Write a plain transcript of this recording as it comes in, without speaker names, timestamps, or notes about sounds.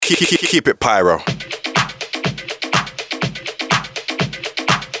Keep it pyro.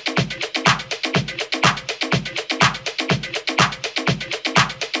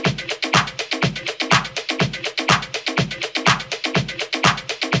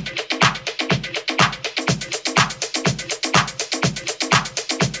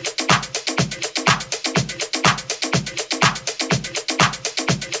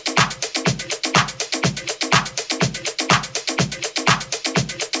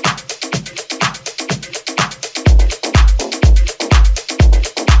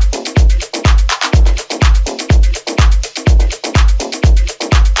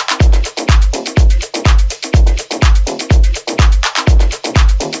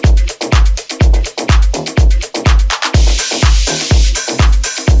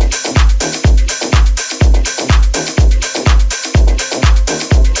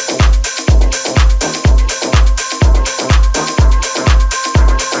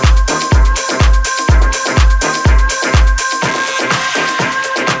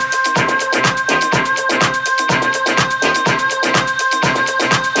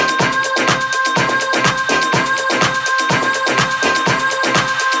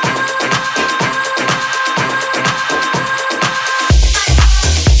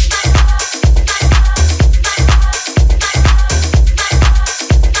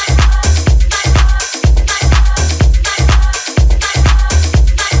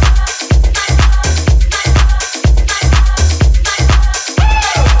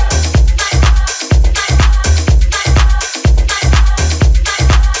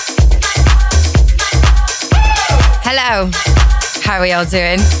 How are y'all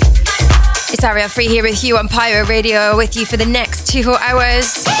doing? It's Ariel Free here with you on Pyro Radio, with you for the next 2 whole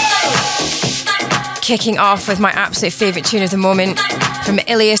hours. Kicking off with my absolute favourite tune of the moment from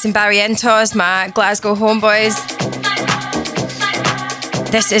Ilias and Barrientos, my Glasgow homeboys.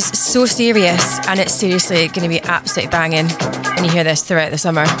 This is so serious, and it's seriously going to be absolutely banging when you hear this throughout the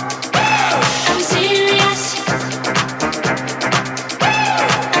summer.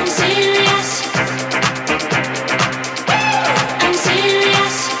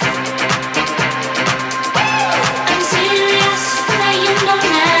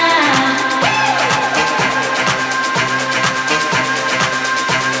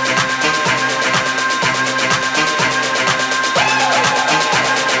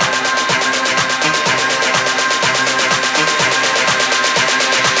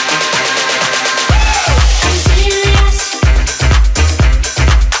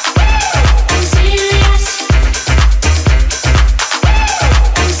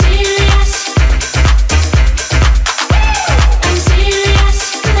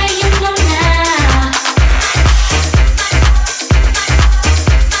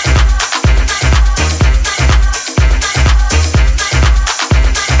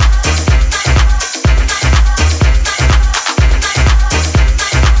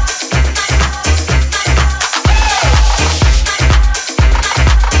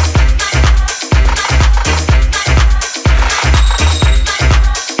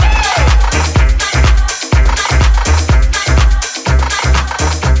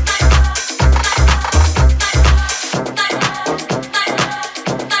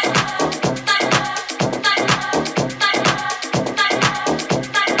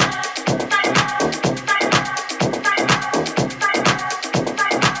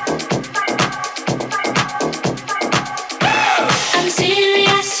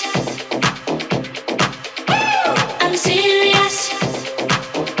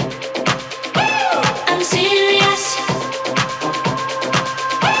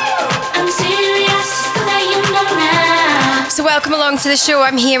 To the show.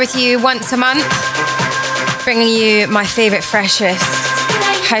 I'm here with you once a month, bringing you my favourite, freshest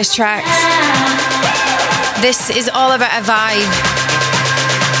house tracks. This is all about a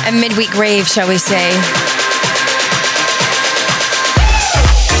vibe, a midweek rave, shall we say.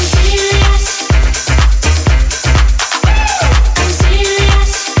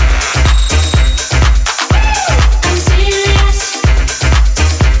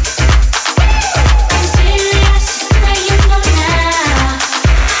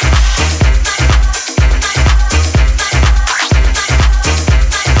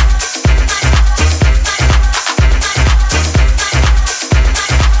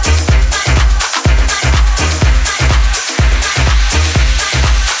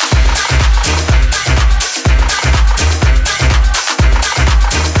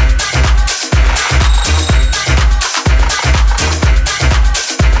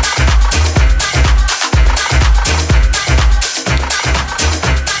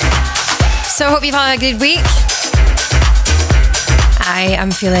 So I hope you've had a good week. I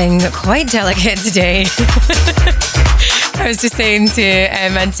am feeling quite delicate today. I was just saying to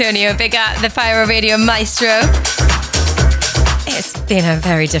Antonio, big at the Pyro Radio Maestro. It's been a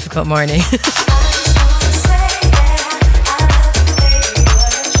very difficult morning.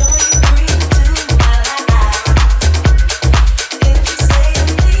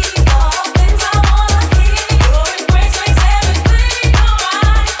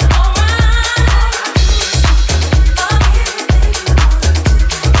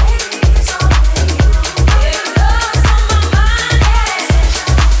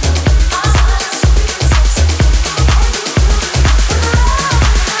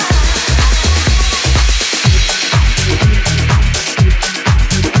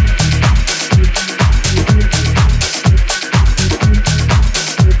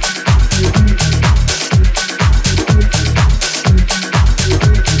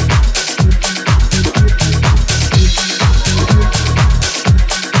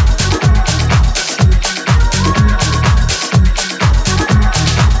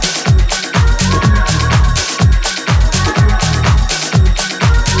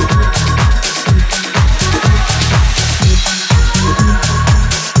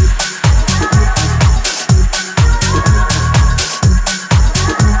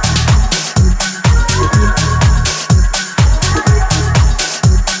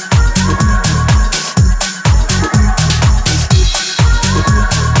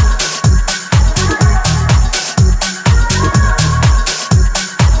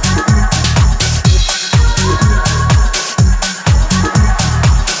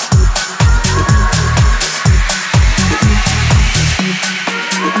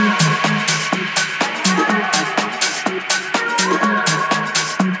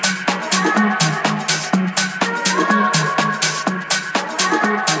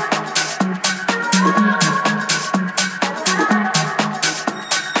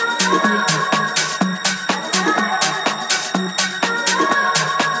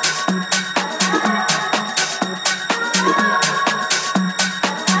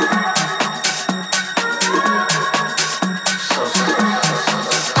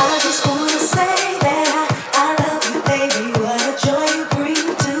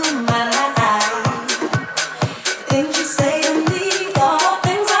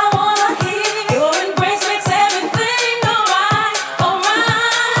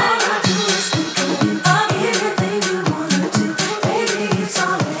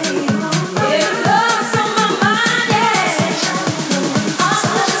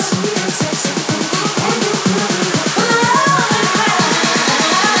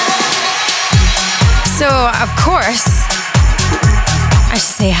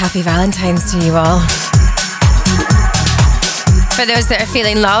 Happy Valentine's to you all. For those that are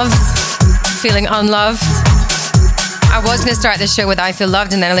feeling loved, feeling unloved, I was going to start the show with I Feel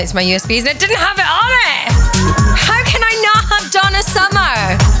Loved and then I looked at my USBs and it didn't have it on it. How can I not have Donna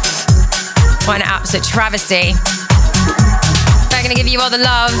Summer? What an absolute travesty. But I'm going to give you all the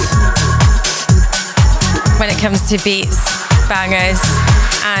love when it comes to beats, bangers,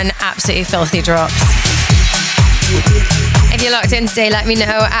 and absolutely filthy drops. If you're locked in today, let me know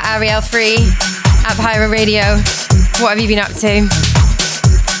at Ariel Free, at Pyro Radio. What have you been up to?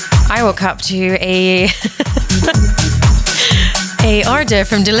 I woke up to a order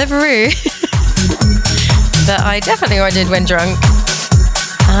from Deliveroo that I definitely ordered when drunk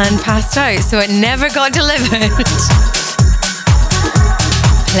and passed out, so it never got delivered.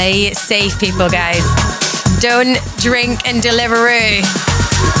 Play it safe, people, guys. Don't drink in Deliveroo.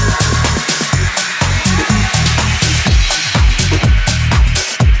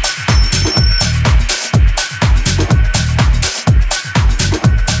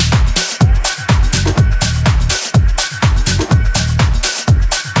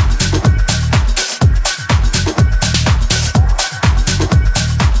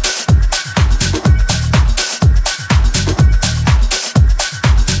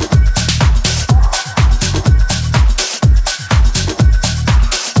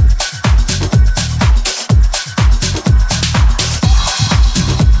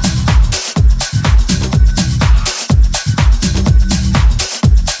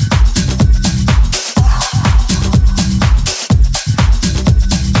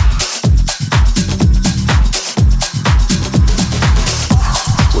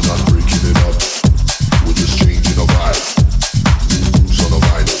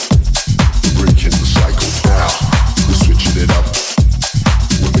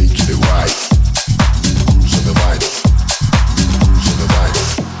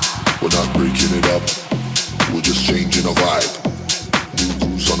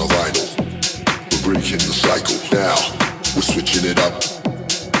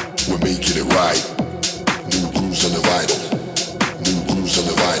 right. New grooves on the vinyl. New grooves on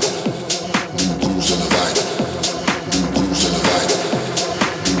the vinyl. New grooves on the vinyl. New grooves on the vinyl.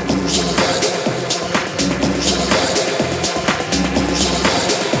 New grooves on the vinyl. New grooves on the vinyl. New grooves on the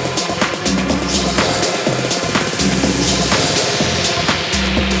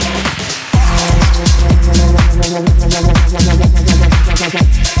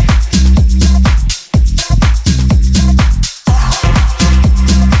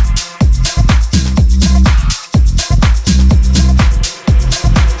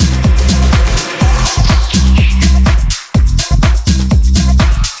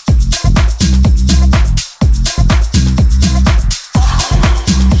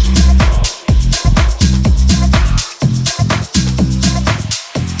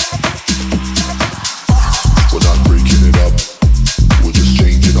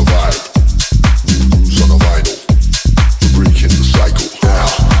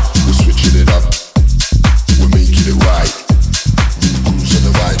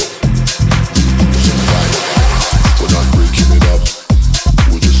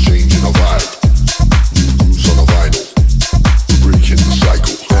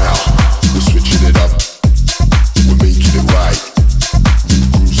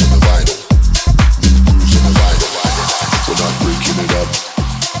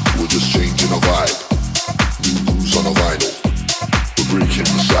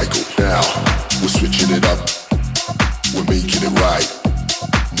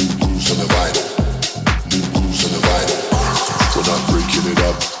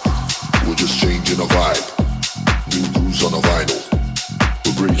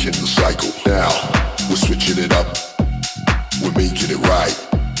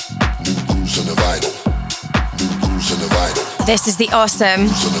vinyl. New grooves on the vinyl. This is the awesome,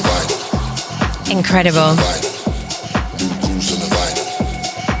 incredible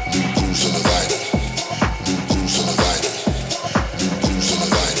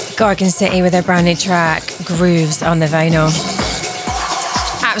Gorgon City with their brand new track, Grooves on the Vinyl.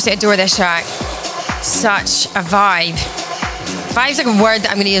 Absolutely adore this track. Such a vibe. Vibe's like a word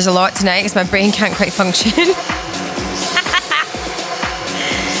that I'm going to use a lot tonight because my brain can't quite function.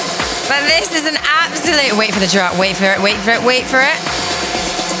 But this is an absolute... Wait for the drop. Wait for it, wait for it, wait for it.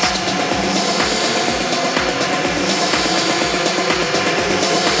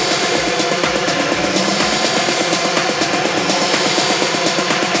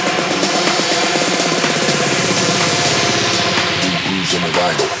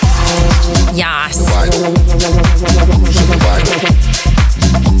 Yes.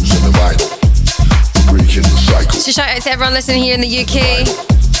 So shout out to everyone listening here in the UK.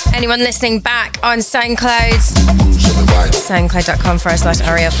 Anyone listening back on SoundCloud,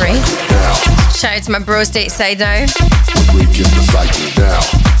 soundcloud.com/RL3. Shout out to my bros stateside now.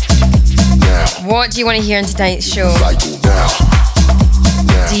 What do you want to hear in tonight's show?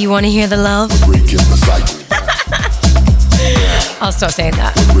 Do you want to hear the love? I'll stop saying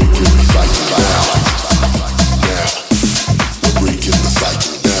that.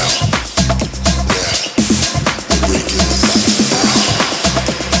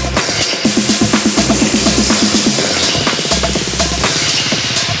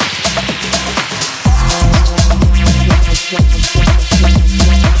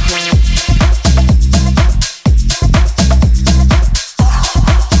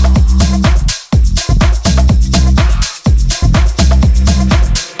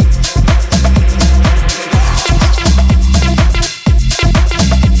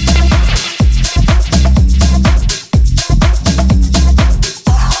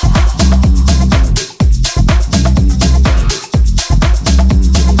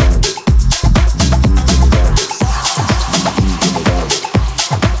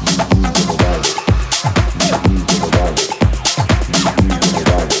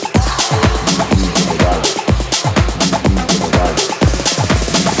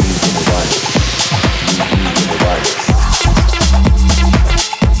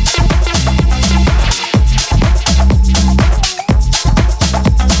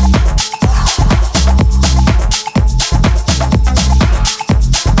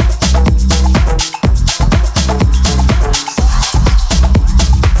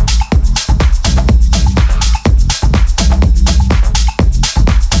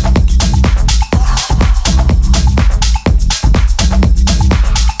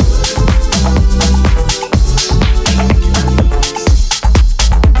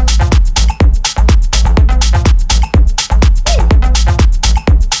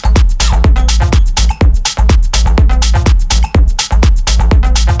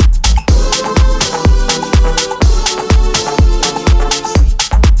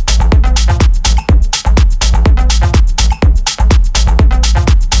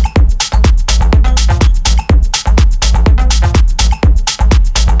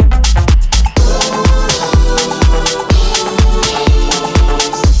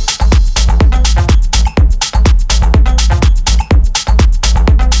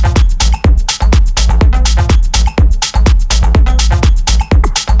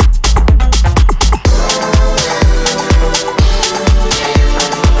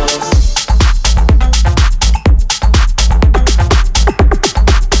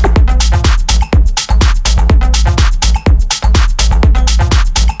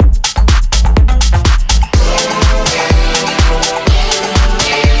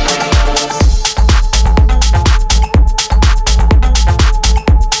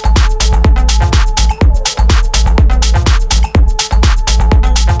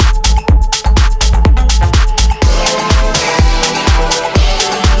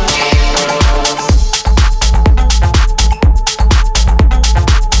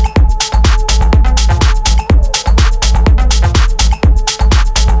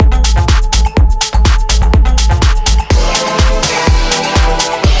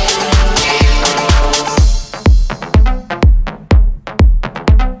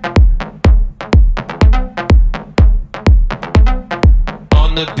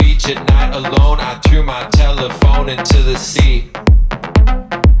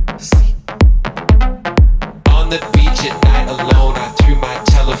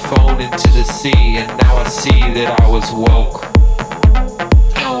 into the sea, and now I see that I was woke.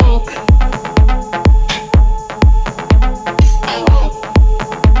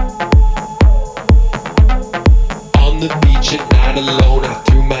 On the beach at night alone, I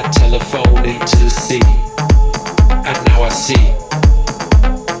threw my telephone into the sea, and now I see.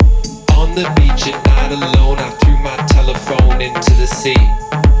 On the beach at night alone, I threw my telephone into the sea,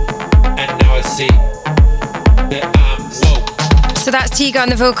 and now I see that I'm woke. So that's Tiga on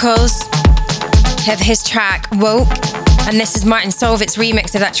the vocals of his track Woke, and this is Martin Solveit's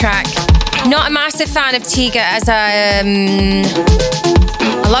remix of that track. Not a massive fan of Tiga as I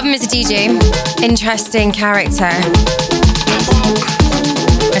love him as a DJ. Interesting character.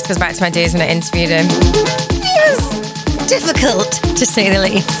 This goes back to my days when I interviewed him. He was difficult, to say the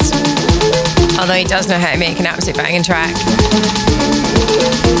least. Although he does know how to make an absolute banging track.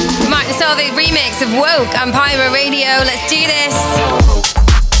 Martin Solveig remix of Woke on Pyro Radio. Let's do this.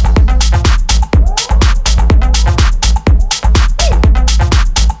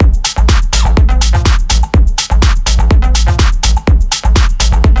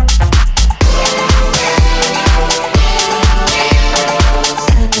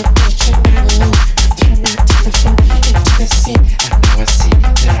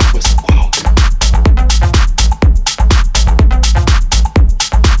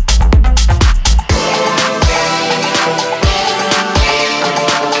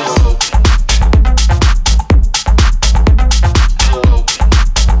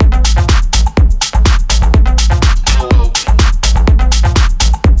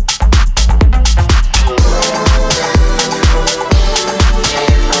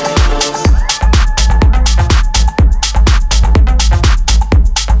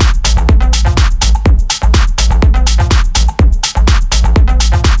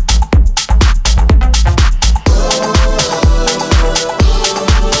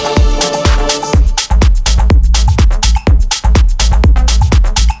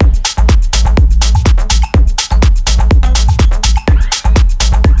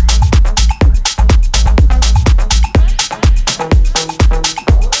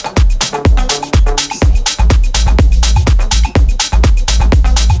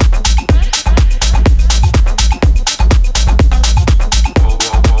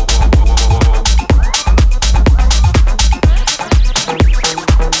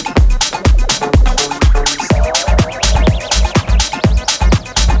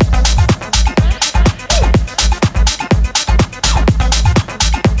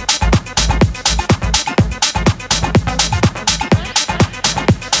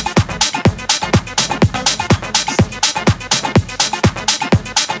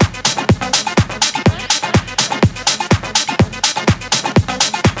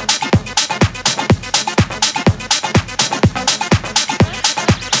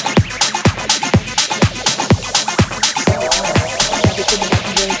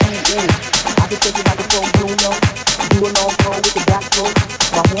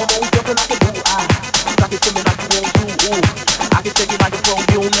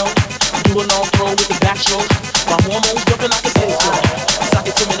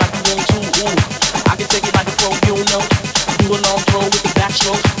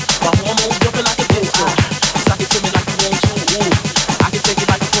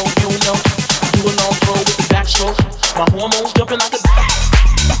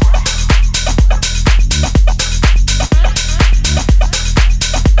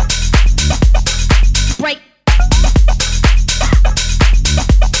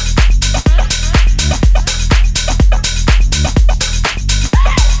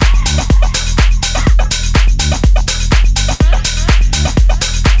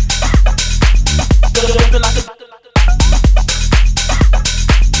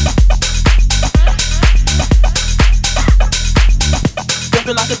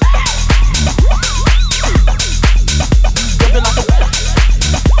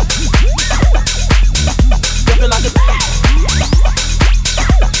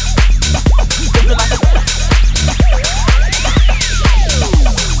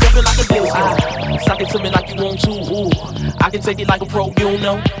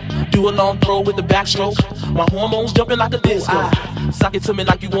 My hormones jumping like a disco. Sock it to me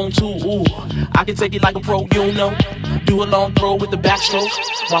like you want to, ooh. I can take it like a pro, you know. Do a long throw with the backstroke.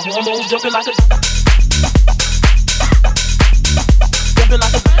 My hormones jumping like a jumping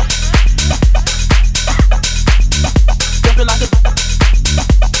like a jumping like a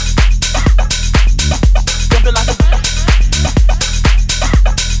jumping like a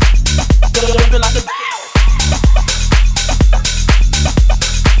jumping like a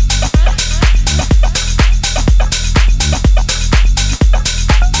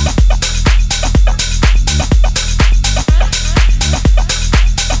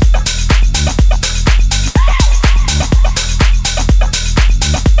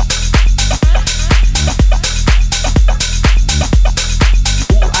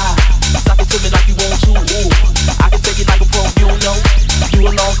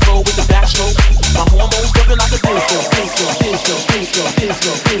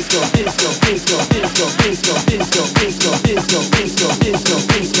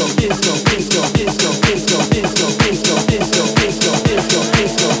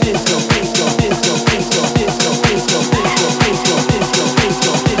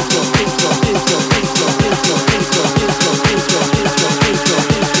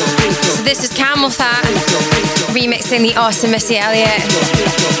This is Camel Fat remixing the awesome Missy Elliott.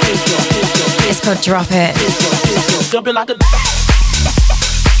 It's called Drop It. Jumping like a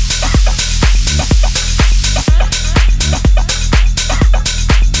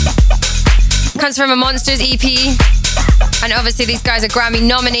comes from a Monsters EP. And obviously these guys are Grammy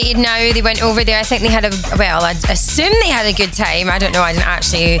nominated now. They went over there. I think they had I assume they had a good time. I don't know. I didn't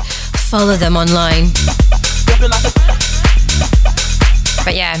actually follow them online.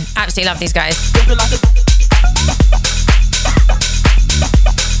 But yeah, absolutely love these guys.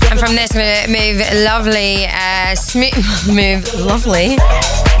 And from this, I'm going to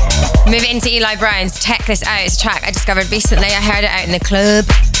move into Eli Brown's Check This Out. It's a track I discovered recently. I heard it out in the club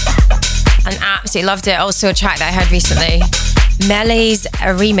and absolutely loved it. Also a track that I heard recently. Melee's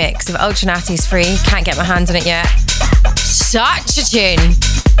a remix of Ultranati's Free. Can't get my hands on it yet. Such a tune.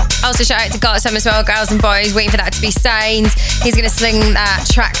 Also shout out to Got Some as well, girls and boys, waiting for that to be signed. He's going to sling that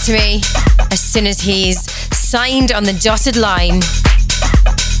track to me as soon as he's signed on the dotted line.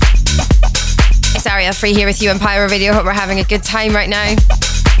 It's Ariel Free here with you on Pyro Radio. Hope we're having a good time right now.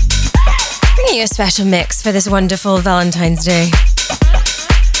 Bringing you a special mix for this wonderful Valentine's Day.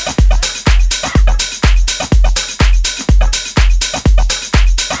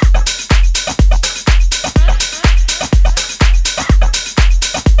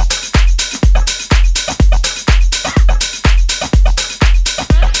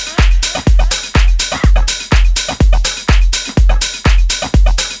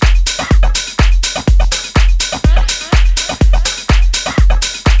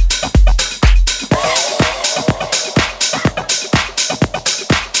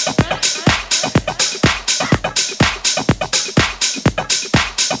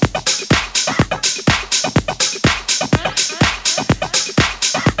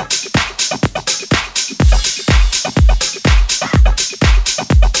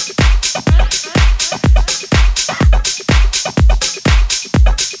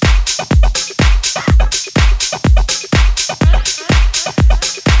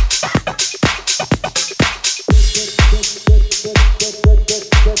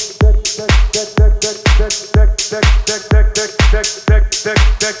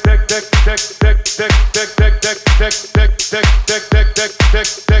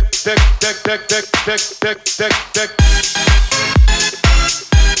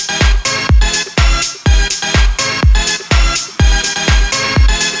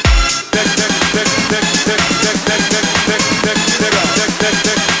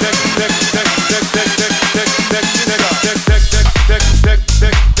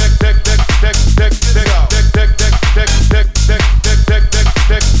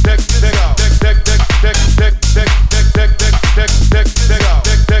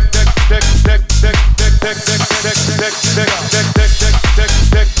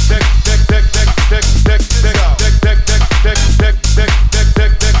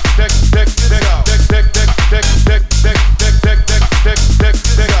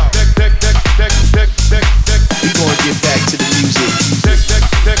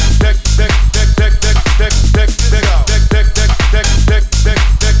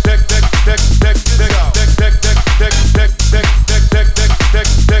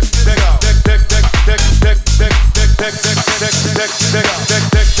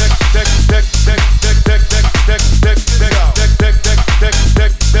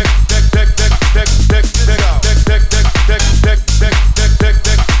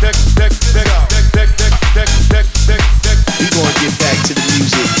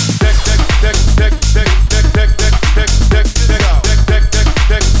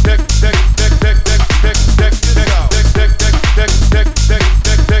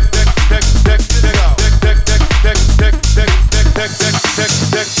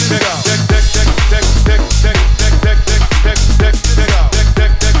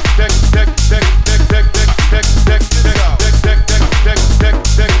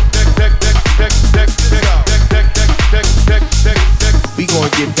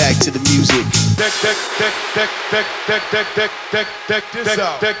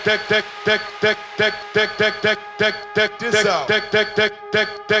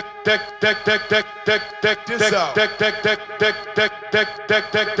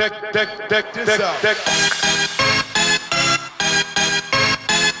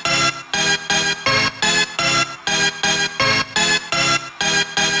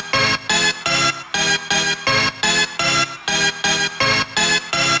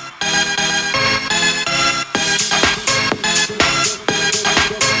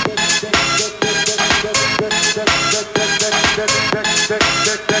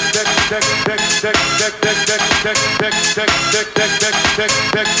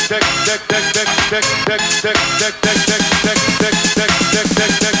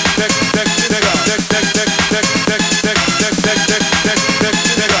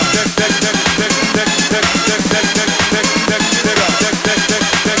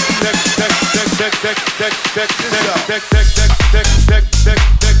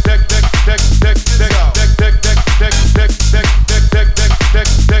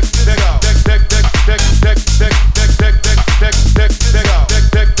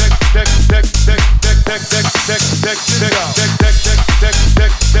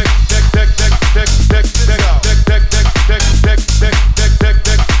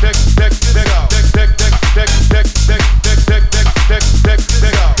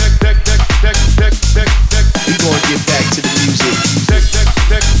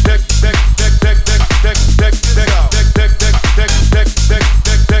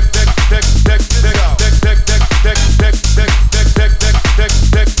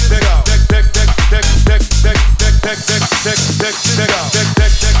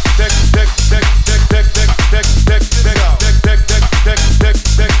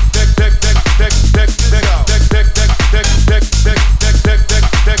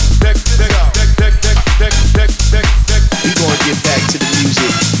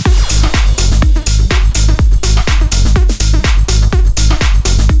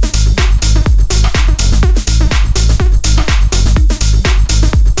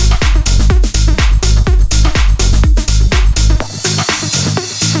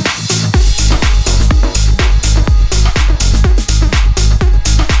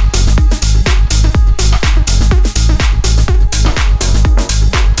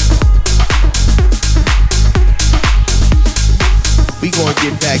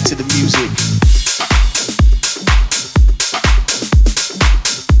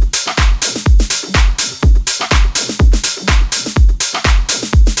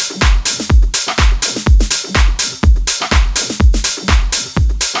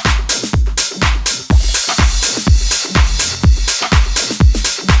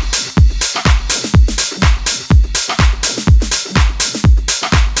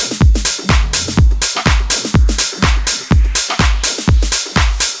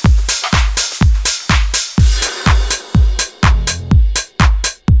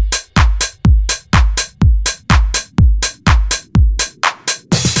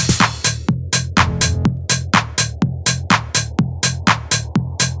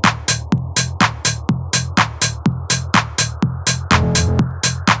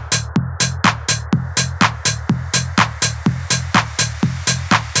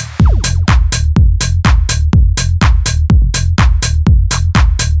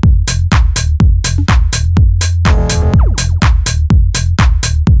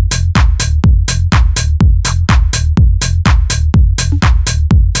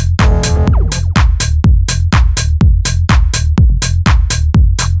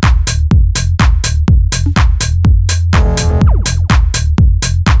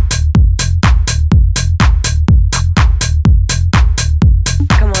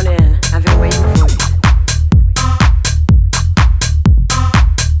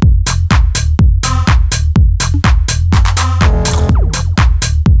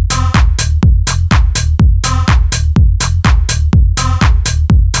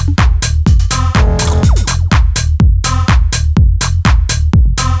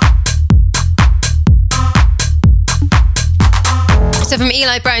 So from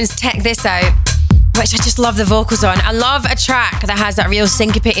Eli Brown's Check This Out, which I just love the vocals on. I love a track that has that real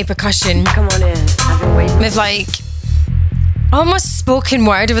syncopated percussion. Come on in, I've been waiting. With like almost spoken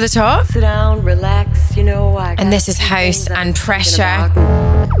word over the top. Sit down, relax, you know I. And this is House and Pressure.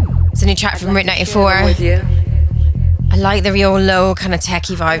 It's a new track from Route 94. I like the real low kind of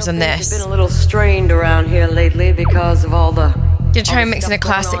techie vibes on this. I've been a little strained around here lately because of all the. Gonna try and mix in a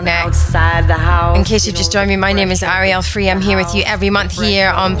classic next. Outside the house. In case you just joined me, my name is Ariel Free. I'm here with you every month here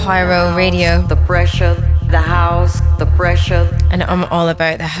on Pyro Radio. The pressure, the house, the pressure. And I'm all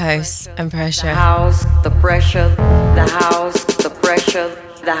about the house and pressure. The house, the pressure, the house, the pressure,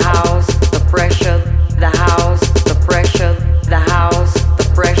 the house, the pressure, the house, the pressure, the house, the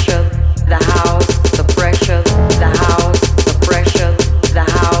pressure, the house, the pressure, the house, the pressure, the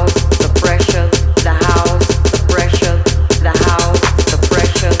house, the pressure, the house, the pressure, the house, the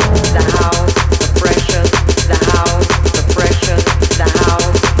pressure, the house, the pressure, the house, the pressure, the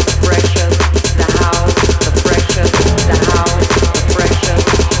house, the pressure, the house, the pressure, the house, the pressure,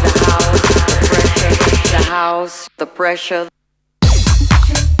 the house, the house, the pressure.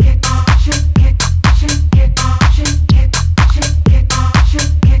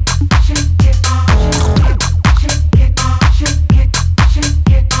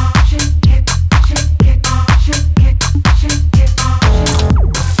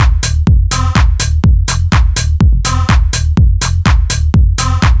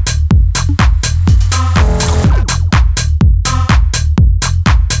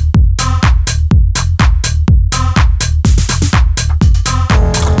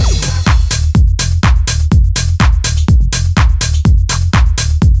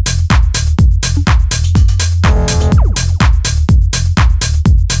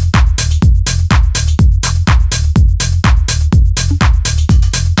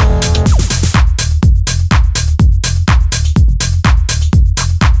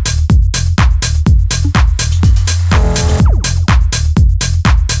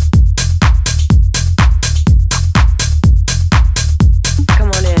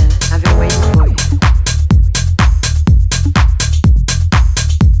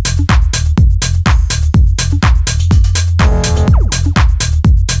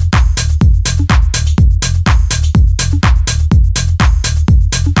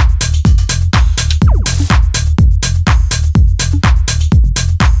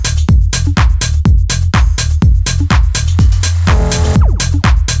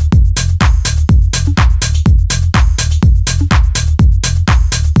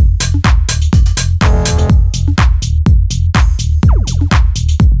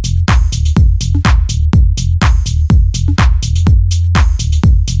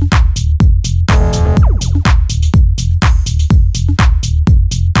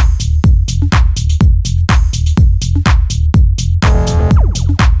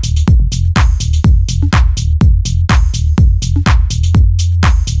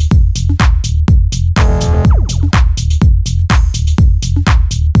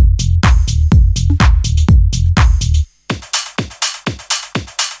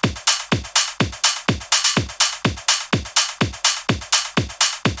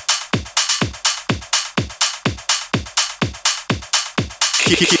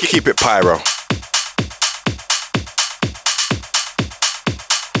 Keep it pyro.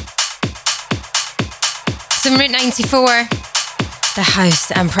 Some Route 94, The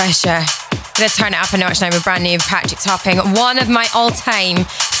House and Pressure. Gonna turn it up a notch now with brand new Patrick Topping, one of my all-time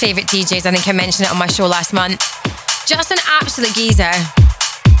favourite DJs. I think I mentioned it on my show last month. Just an absolute geezer.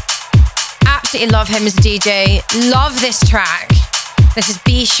 Absolutely love him as a DJ. Love this track. This is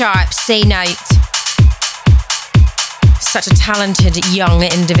B Sharp, Say Night. Such a talented young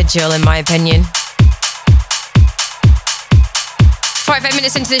individual in my opinion. 45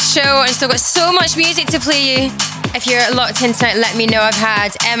 minutes into the show, I've still got so much music to play you. If you're locked in tonight, let me know. I've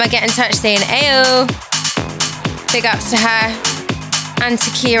had Emma get in touch saying, Ayo. Big ups to her. And to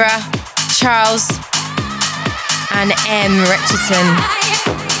Kira, Charles, and M. Richardson.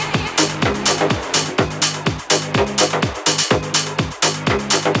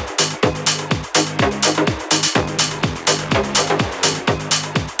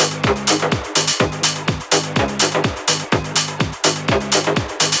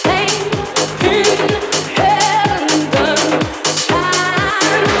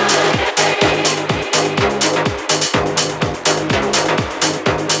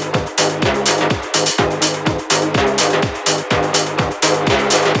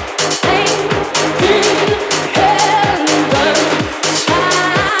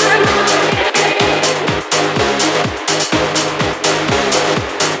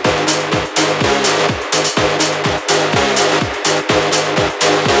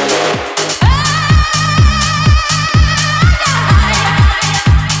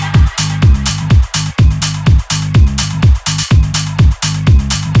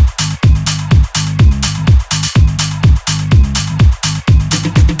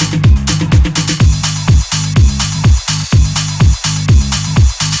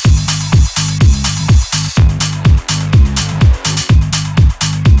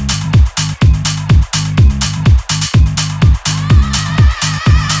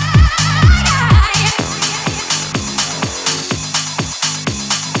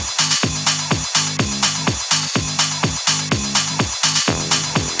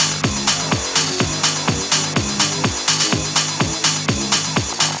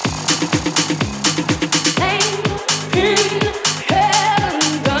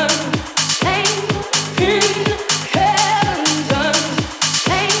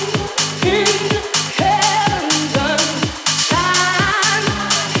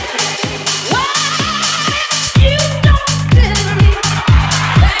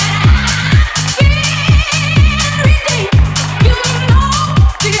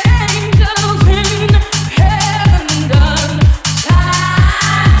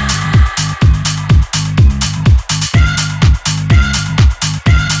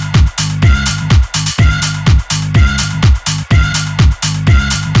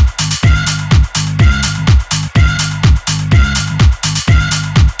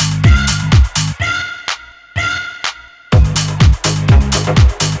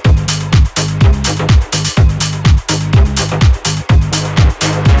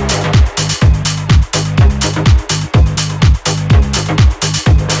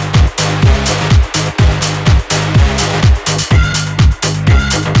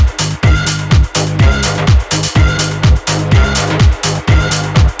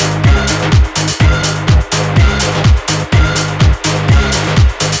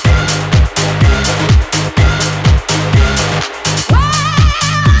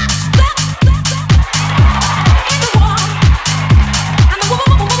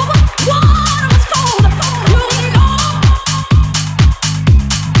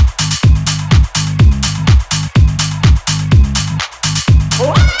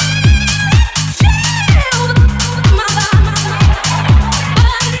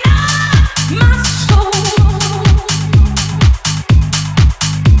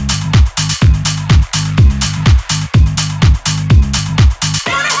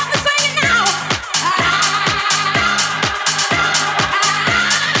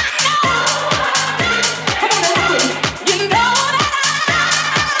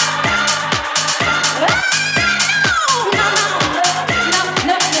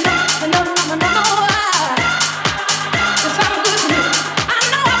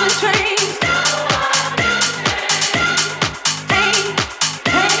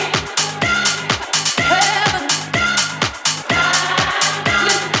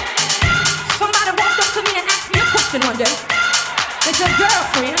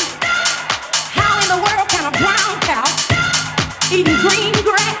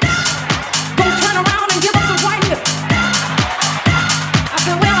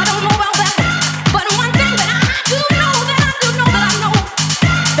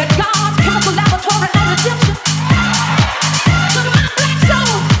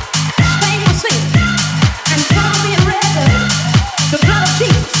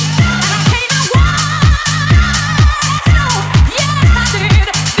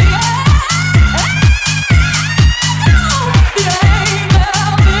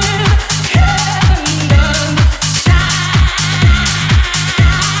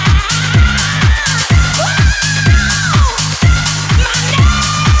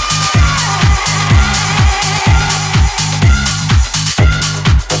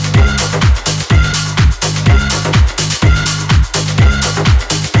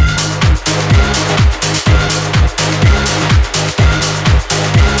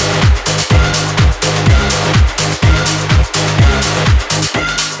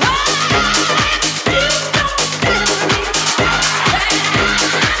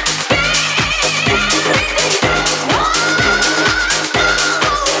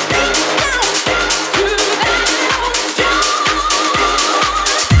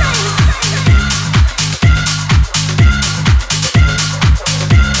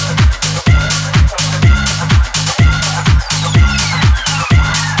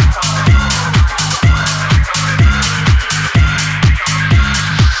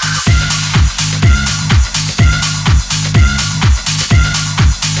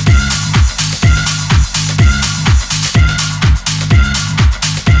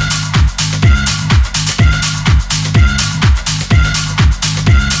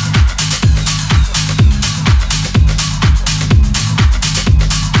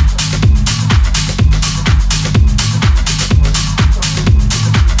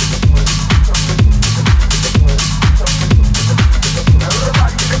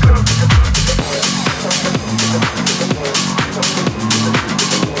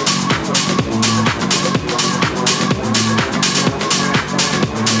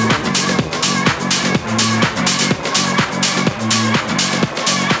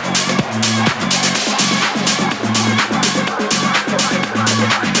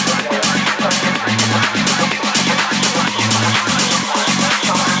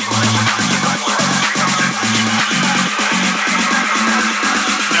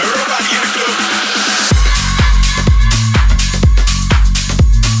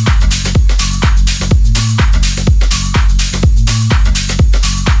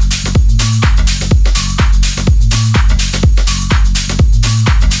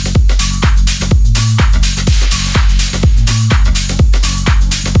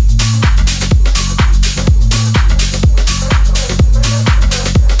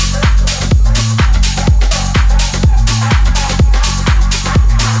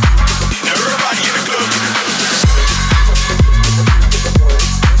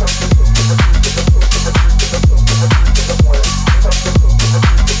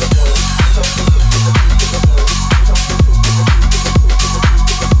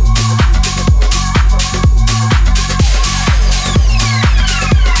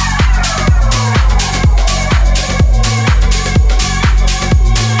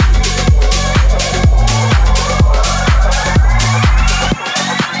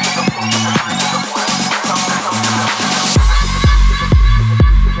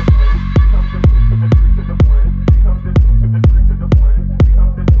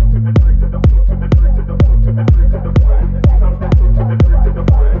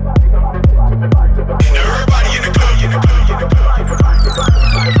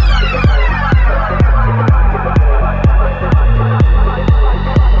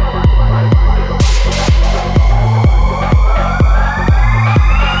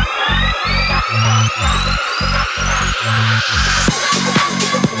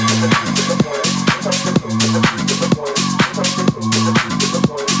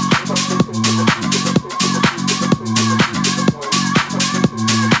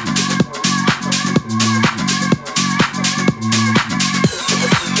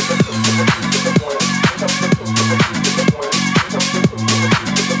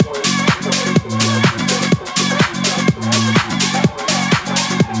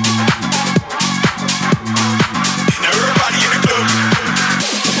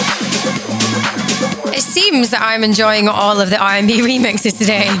 seems that I'm enjoying all of the R&B remixes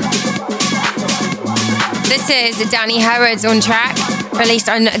today. This is Danny Howard's own track, released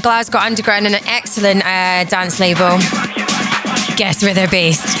on Glasgow Underground and an excellent dance label. Guess where they're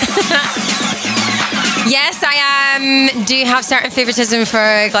based. Yes, I do have certain favoritism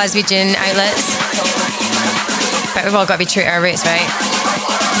for Glaswegian outlets, but we've all got to be true to our roots, right?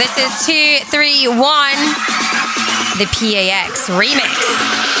 This is 231, the PAX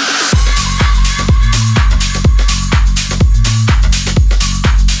remix.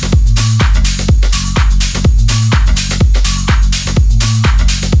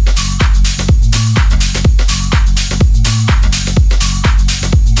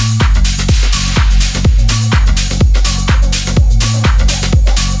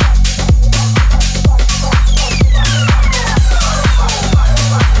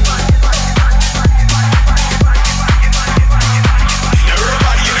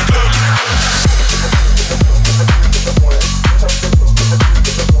 Everybody in the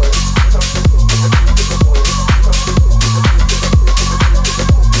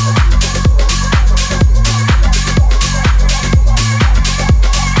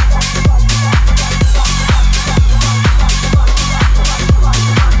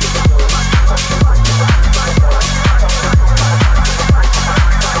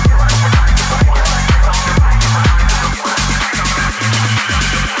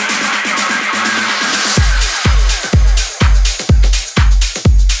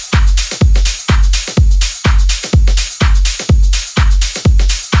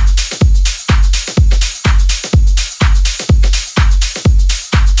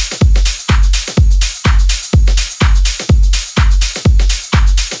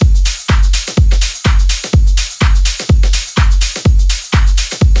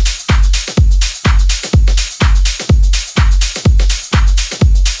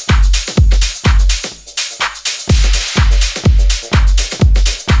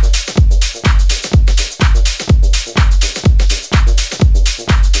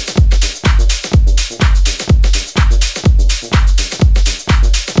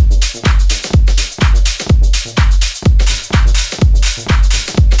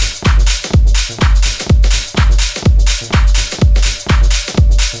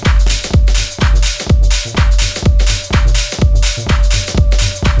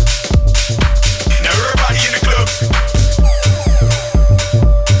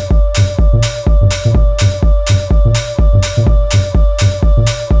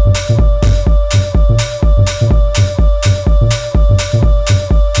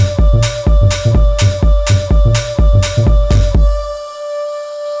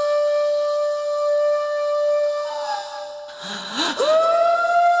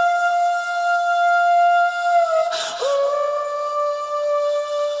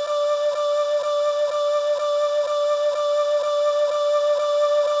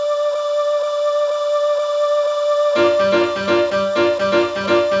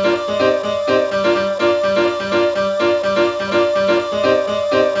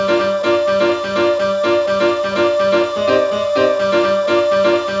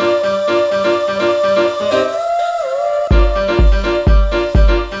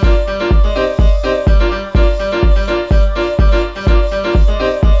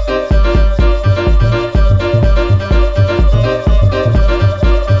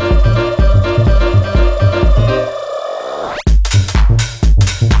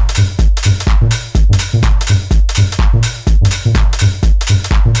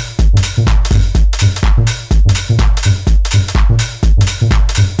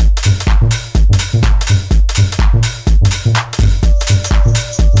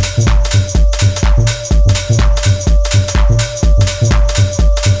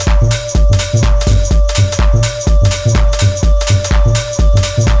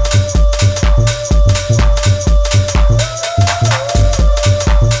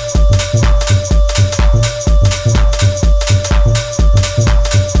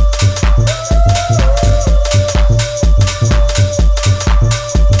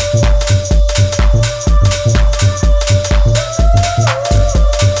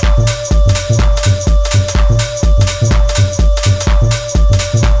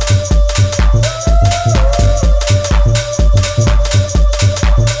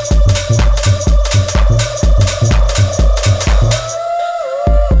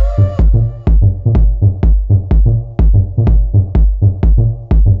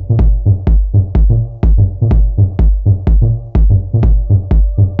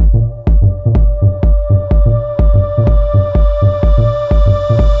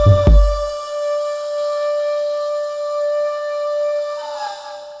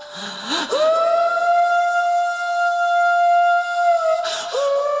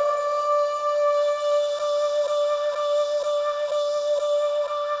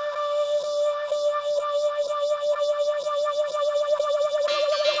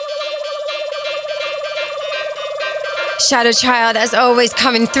Shadow Child, as always,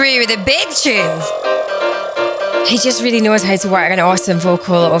 coming through with the big tunes. He just really knows how to work an awesome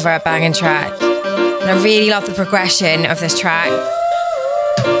vocal over a banging track. And I really love the progression of this track.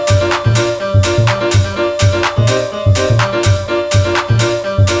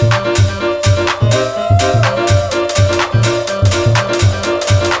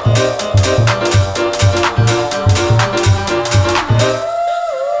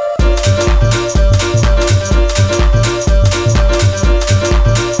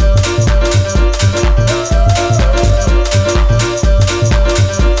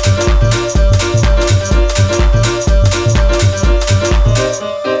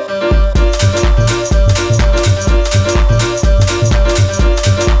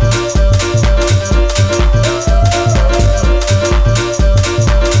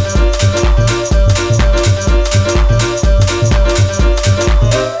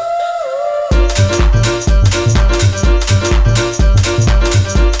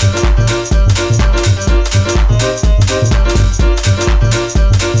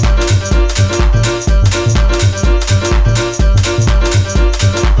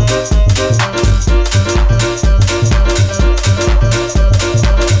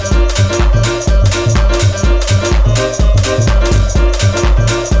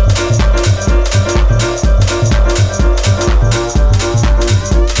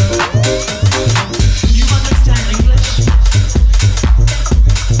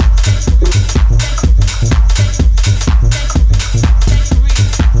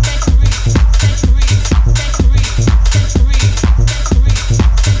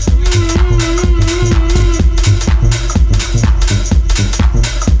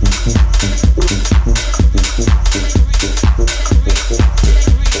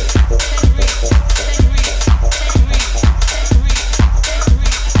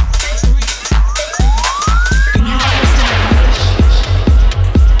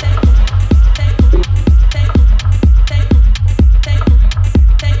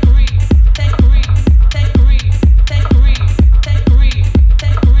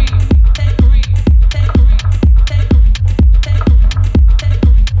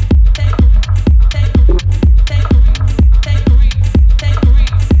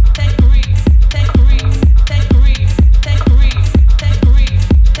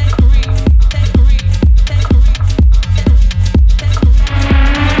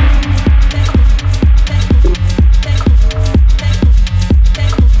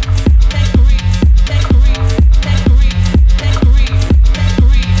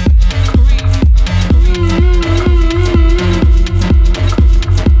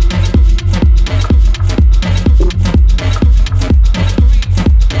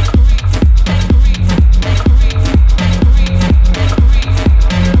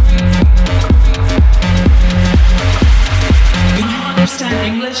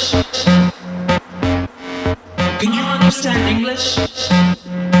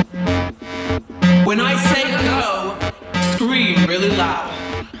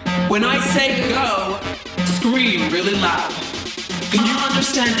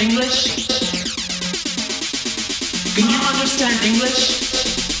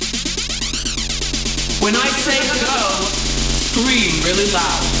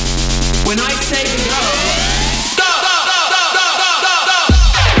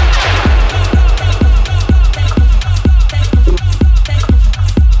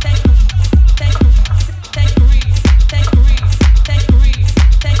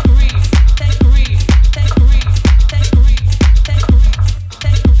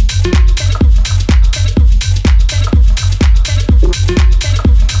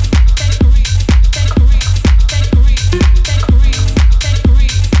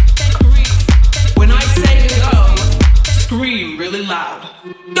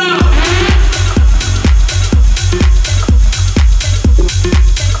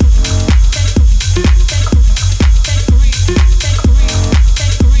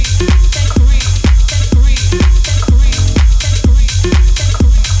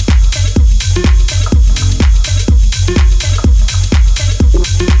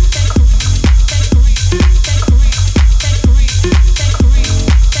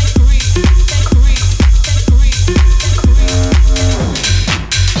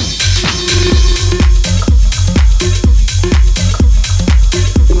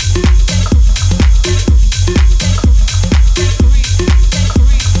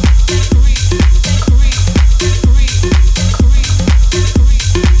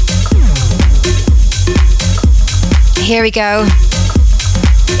 Here we go.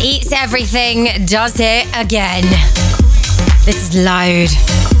 Eats everything, does it again. This is loud.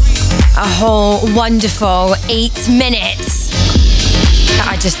 a whole wonderful 8 minutes that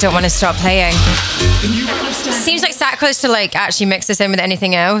I just don't want to stop playing. Seems like Sat close to like actually mix this in with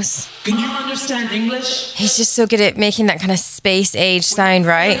anything else. Can you understand English? He's just so good at making that kind of space age sound,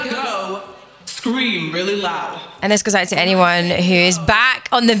 right? Go. Scream really loud. And this goes out to anyone who is back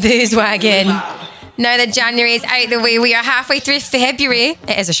on the booze wagon. Now that January is out the way, we are halfway through February.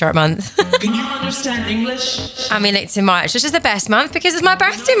 It is a short month. Can you understand English? And we look to March, which is the best month because it's my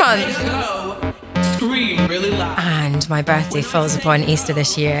birthday month. Go. Scream really loud. And my birthday falls upon Easter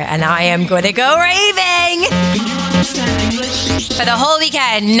this year, and I am going to go raving Can you understand English? for the whole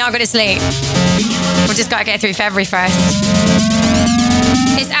weekend. Not going to sleep. We've just got to get through February first.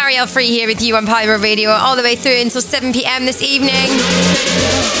 It's Ariel Free here with you on Pyro Radio all the way through until 7 p.m. this evening.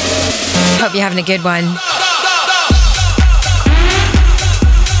 Hope you're having a good one.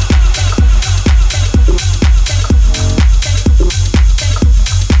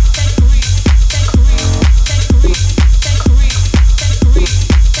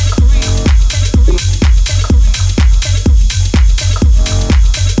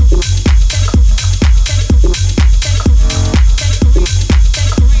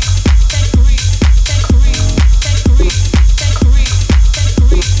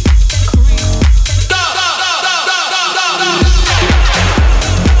 Go!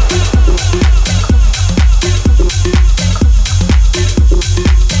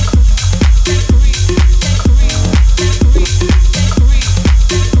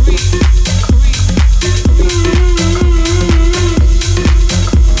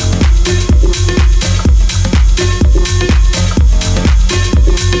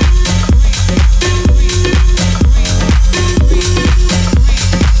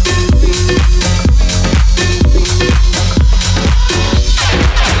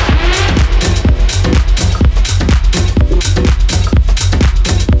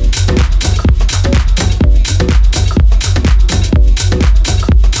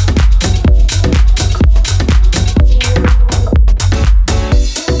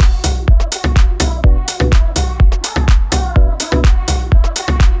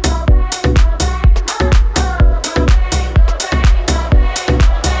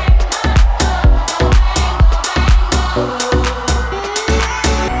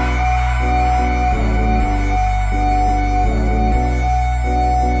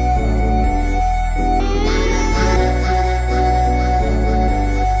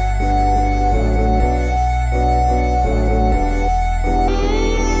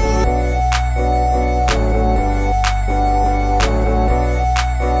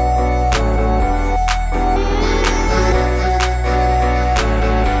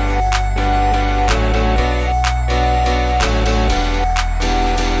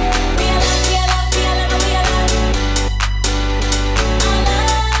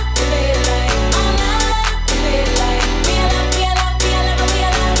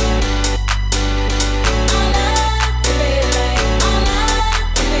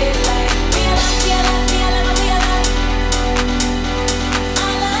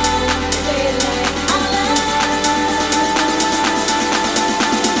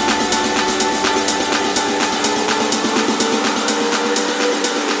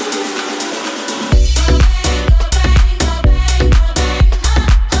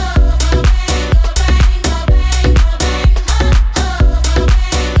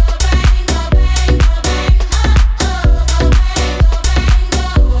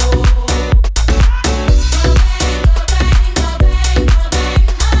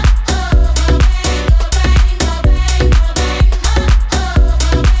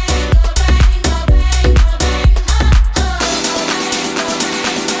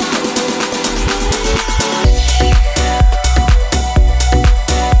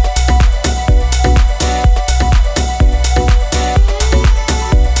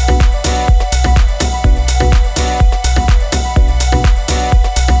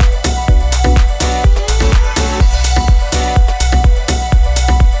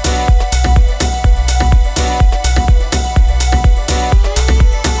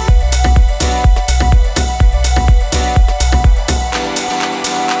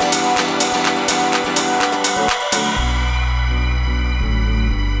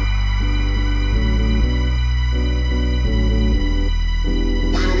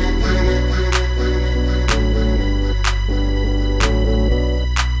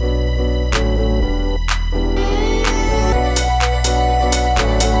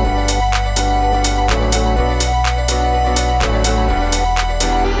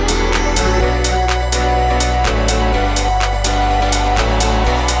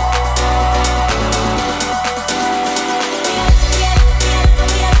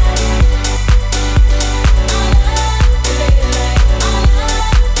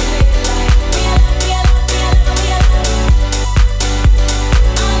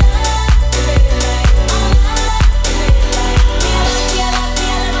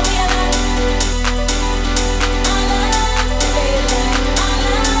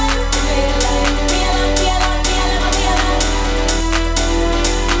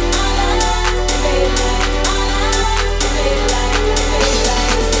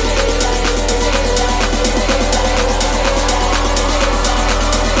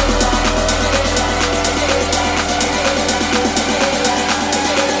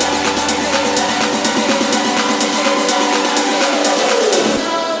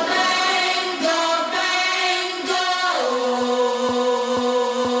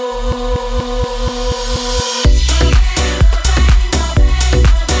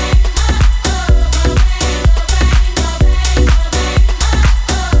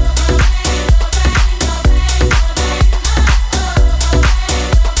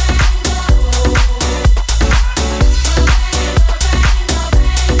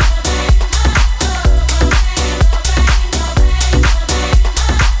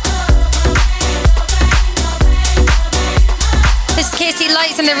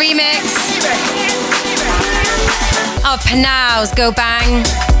 Lights in the remix of Panal's Go Bang.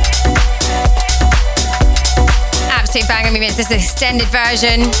 Absolute banger remix. This is the extended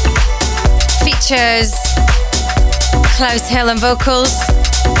version. Features Klaus Hill on vocals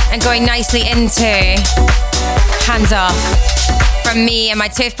and going nicely into Hands Off from me and my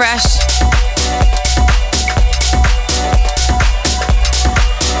toothbrush.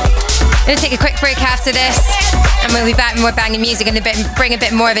 We're gonna take a quick break after this, and we'll be back with more banging music and bring a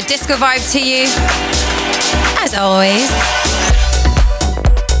bit more of a disco vibe to you, as always.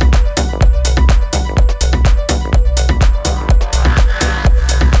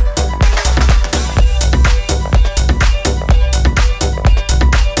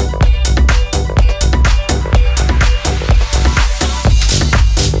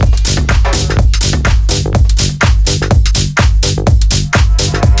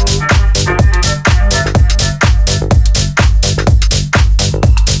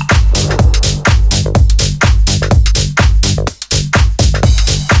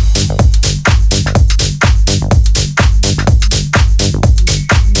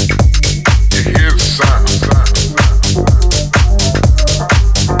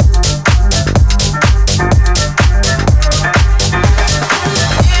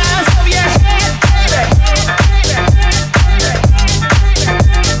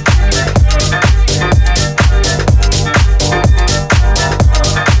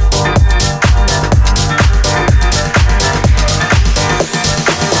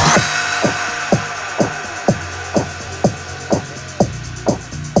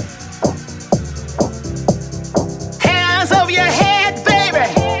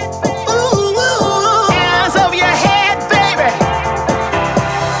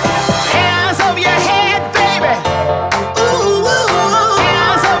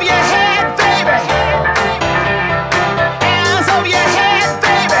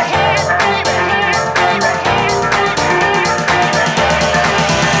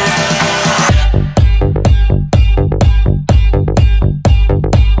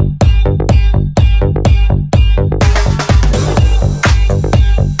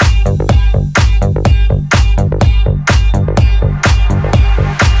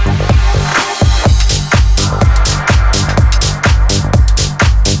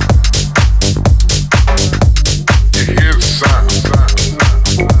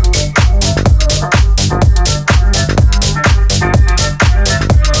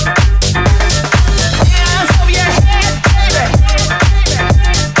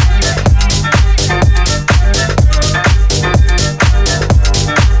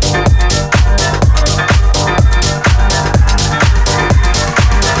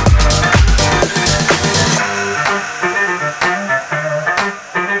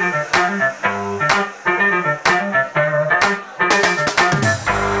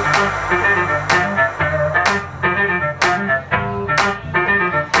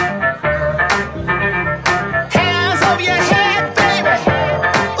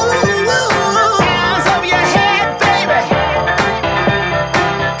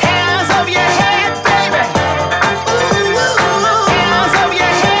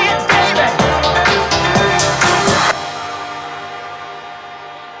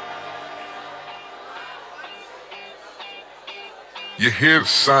 You hear the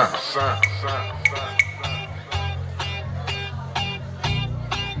sound.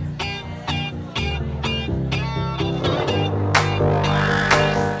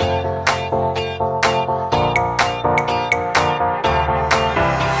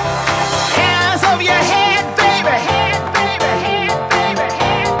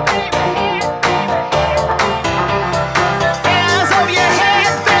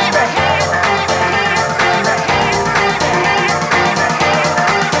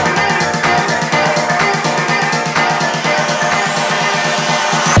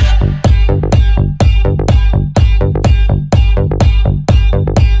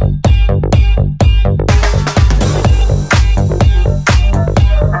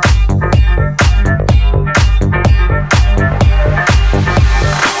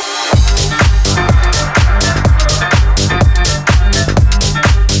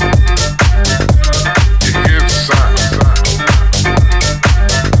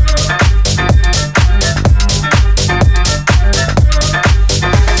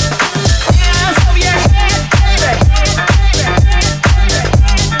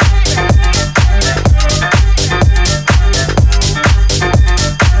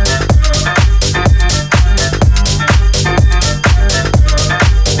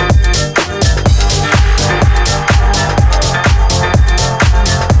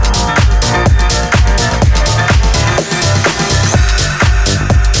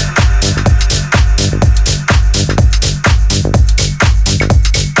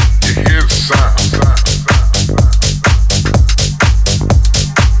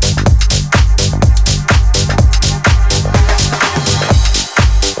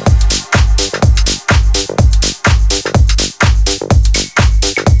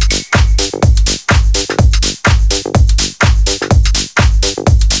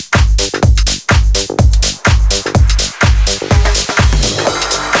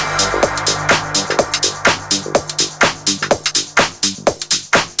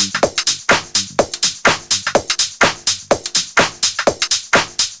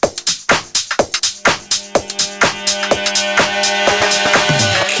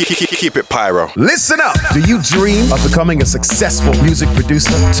 Keep it pyro. Listen up! Do you dream of becoming a successful music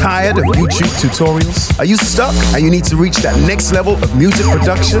producer? Tired of YouTube tutorials? Are you stuck and you need to reach that next level of music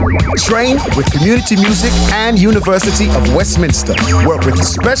production? Train with Community Music and University of Westminster. Work with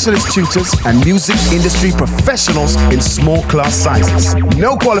specialist tutors and music industry professionals in small class sizes.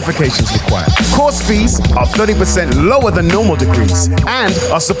 No qualifications required. Course fees are 30% lower than normal degrees and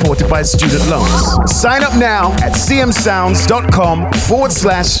are supported by student loans. Sign up now at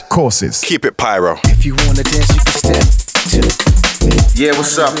cmsounds.com/courses. Keep it pyro. If you wanna dance, you can step to me. Yeah,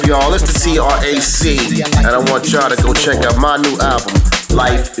 what's up, y'all? It's the TRAC, and I want y'all to go check out my new album,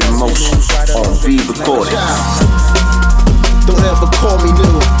 Life in Motion, on V Recordings. Don't ever call me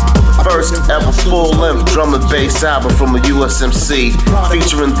new. First ever full-length drum and bass album from a USMC,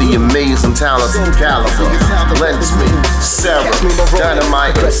 featuring the amazing talents of Caliber, Lensme, Sarah,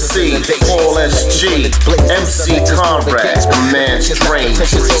 Dynamite MC, Paul SG, MC Conrad, my man Strange,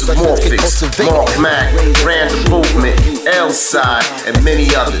 Morphix, Mark Mac, Random Movement, L-Side, and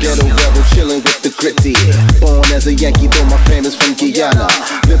many others. Chilling with the gritty. Born as a Yankee, though my fam is from Guyana.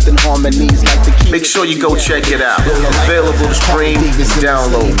 Lived in harmonies like the key. Make sure you go check it out. Available to stream and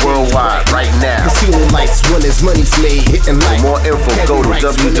download worldwide right now. Ceiling lights when his money's made, hitting For light. more info, go to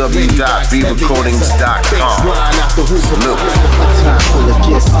www.vrecordings.com. Salute. A time full of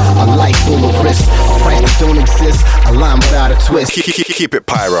gifts, a life full of risks. A price that don't exist, a line without a twist. Keep it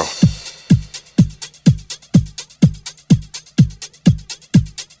pyro.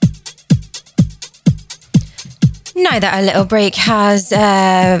 Now that our little break has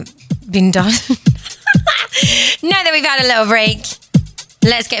been done, now that we've had a little break,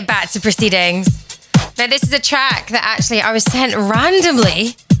 let's get back to proceedings. Now, this is a track that actually I was sent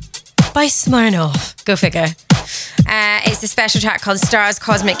randomly by Smirnoff. Go figure. It's a special track called Stars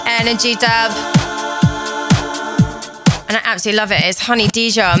Cosmic Energy Dub. And I absolutely love it. It's Honey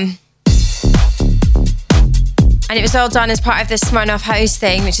Dijon. And it was all done as part of this Smirnoff House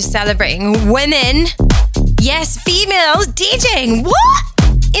thing, which is celebrating women. Yes, females DJing. What?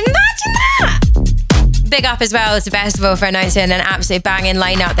 Imagine that. Big up as well as the festival for announcing an absolute banging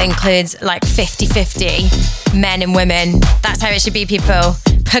lineup that includes like 50-50 men and women. That's how it should be, people.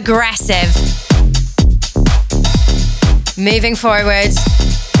 Progressive. Moving forward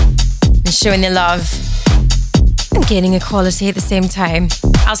and showing the love and gaining equality at the same time.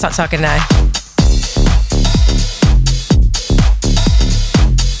 I'll stop talking now.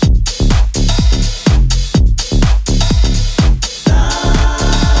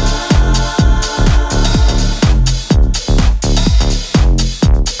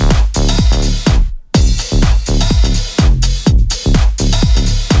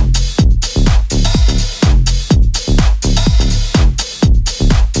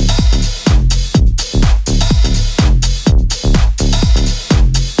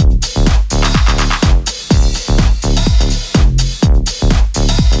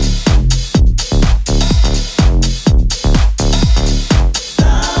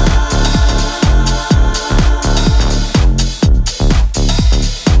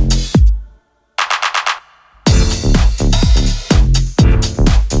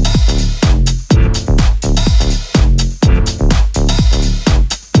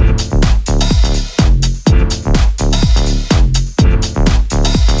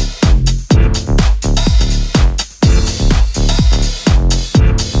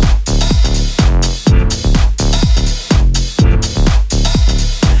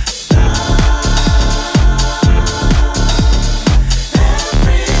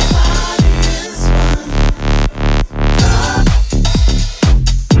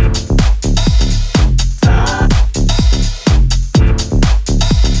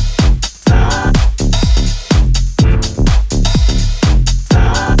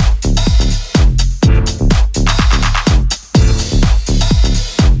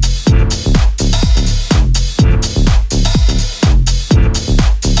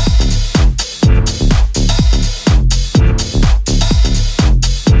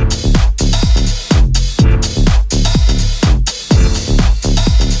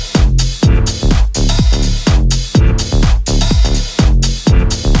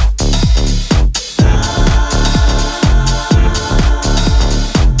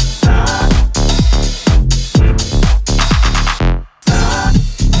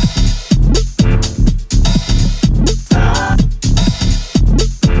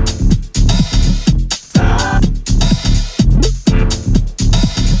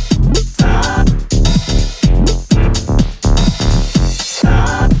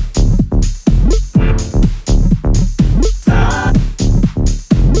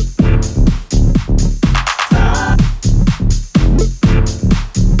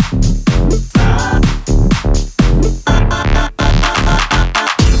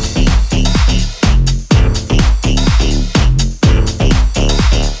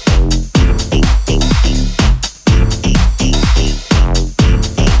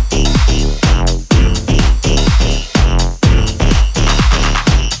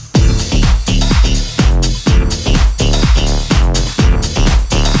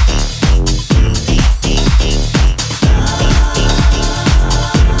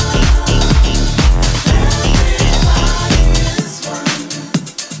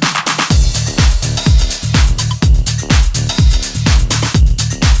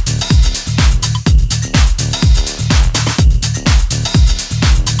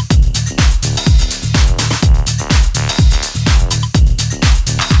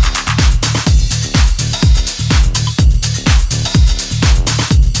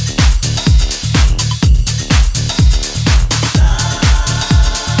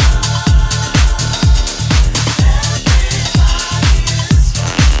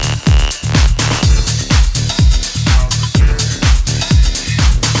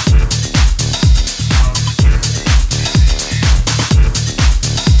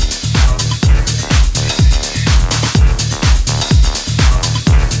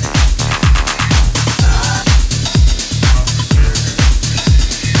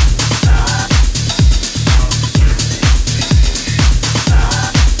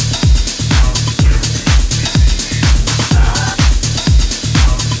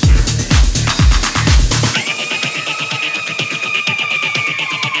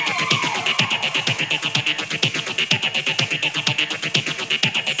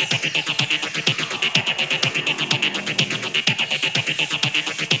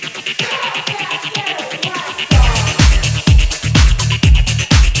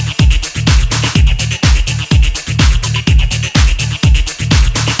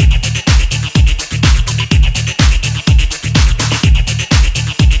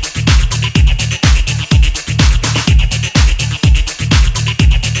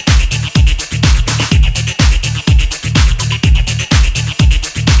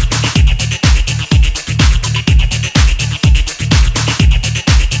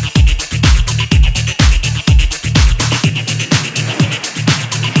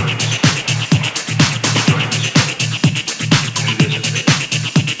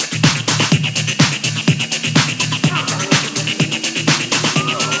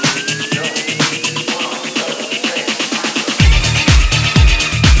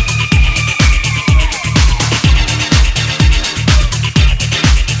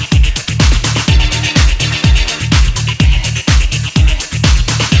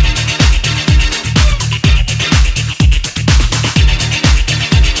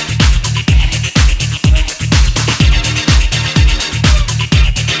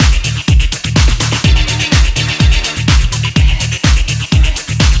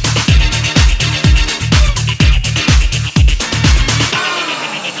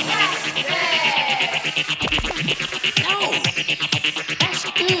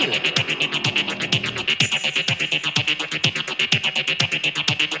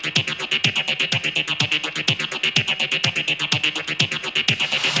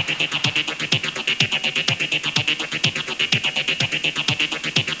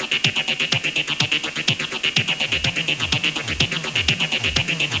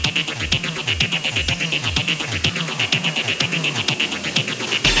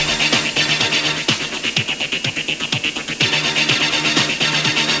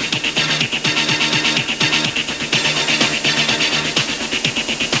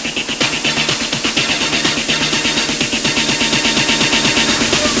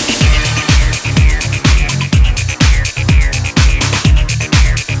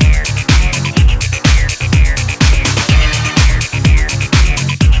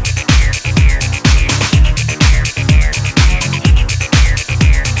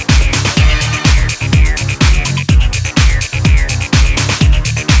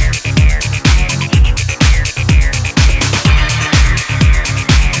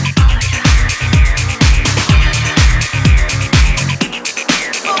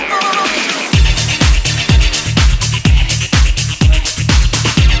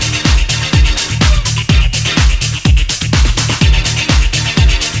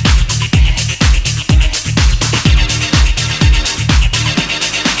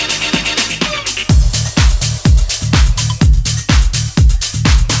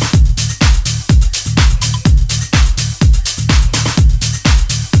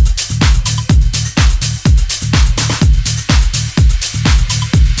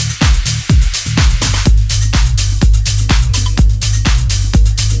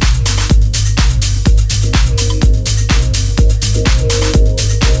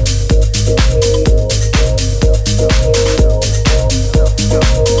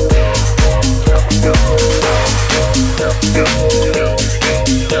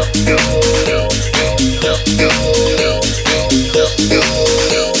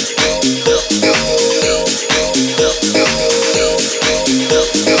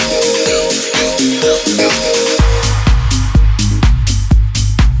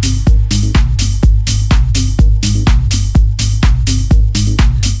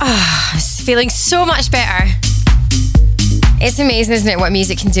 feeling so much better. It's amazing, isn't it, what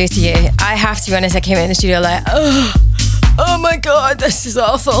music can do to you? I have to be honest, I came in the studio like, oh my God, this is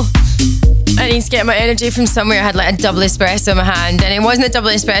awful. I need to get my energy from somewhere. I had like a double espresso in my hand, and it wasn't a double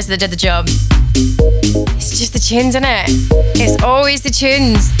espresso that did the job. It's just the tunes, isn't it? It's always the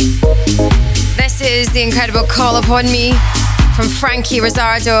tunes. This is the incredible Call Upon Me from Frankie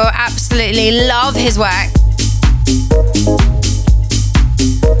Rizzardo. Absolutely love his work.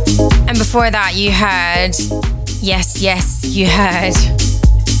 And before that, you heard, yes, you heard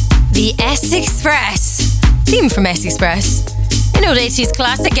the S Express theme from S Express. An old 80s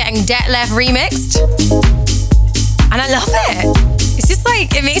classic getting Detlef remixed. And I love it. It's just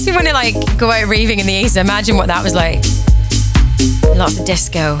like, it makes me want to like go out raving in the 80s. Imagine what that was like. Lots of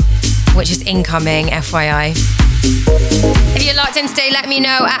disco, which is incoming, FYI. If you're locked in today, let me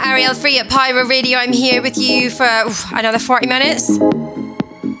know at Ariel Free at Pyro Radio. I'm here with you for another 40 minutes.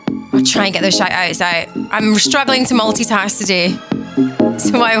 I'll try and get those shout outs out. I'm struggling to multitask today,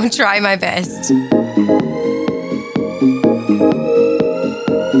 so I will try my best.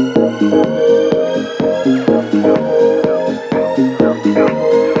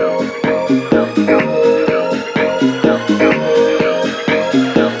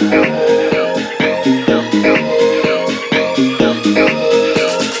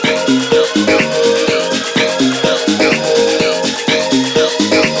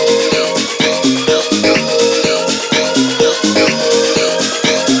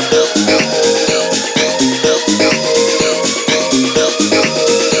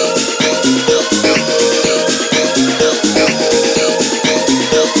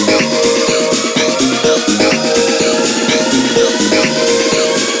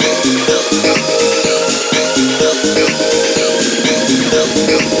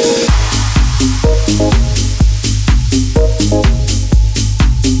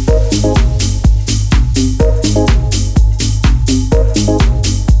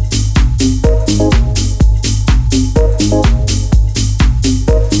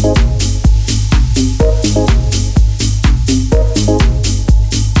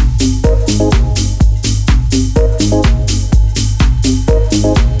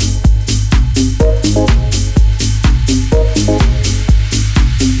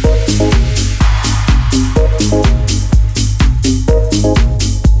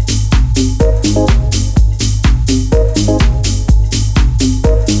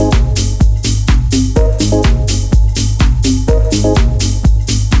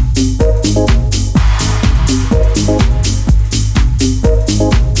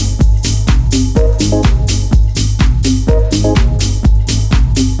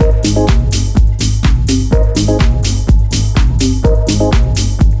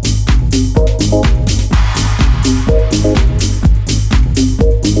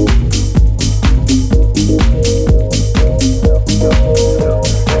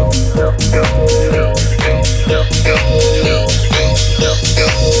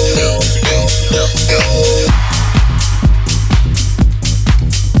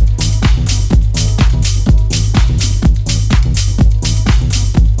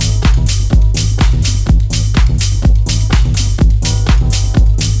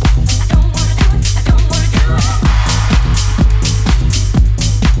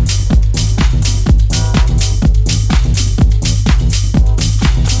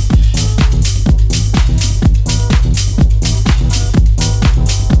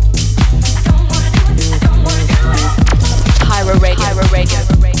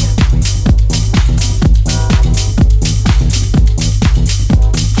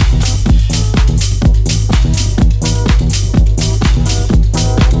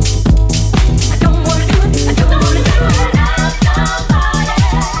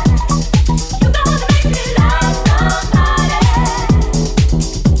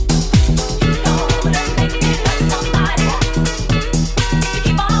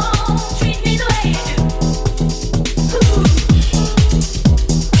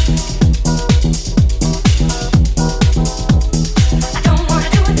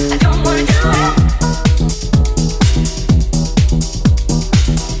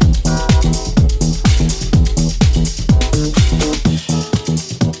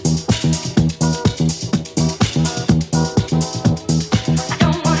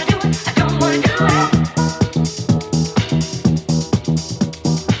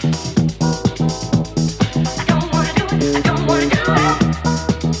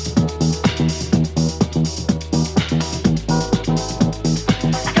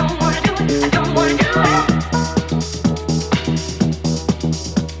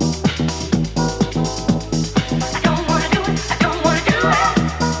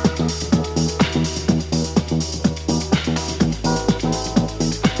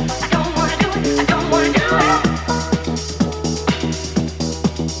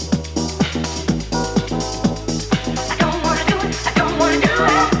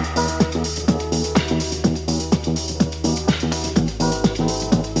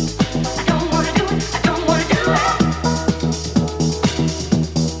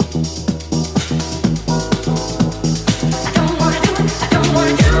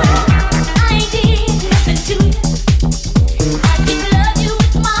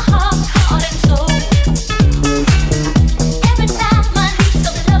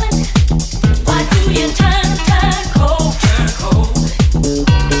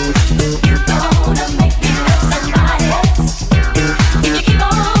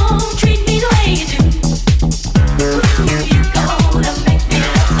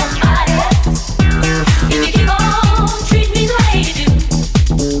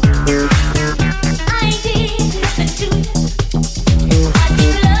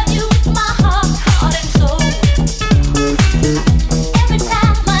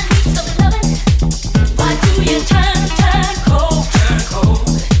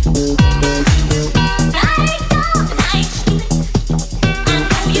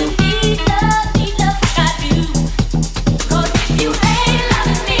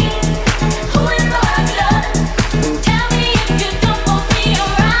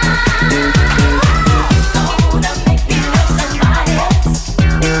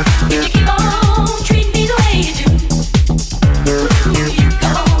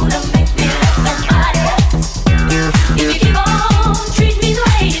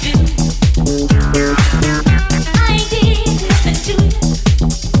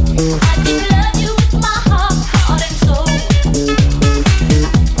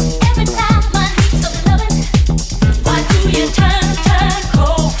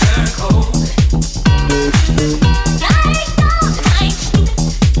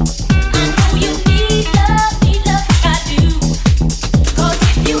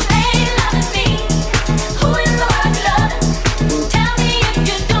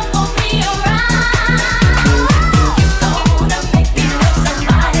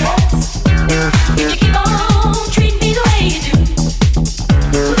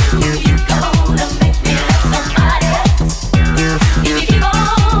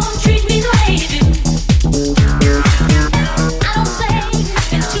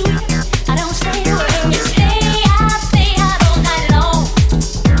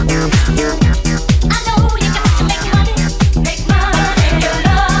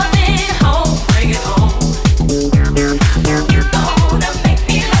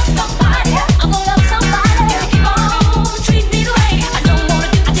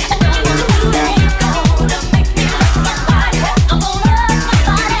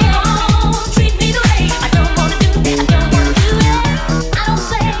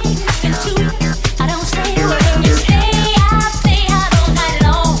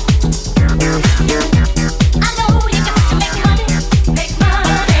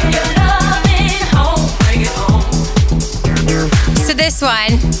 This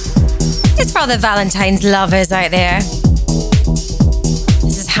one is for all the Valentine's lovers out there.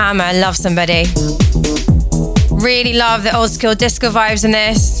 This is Hammer, Love Somebody. Really love the old school disco vibes in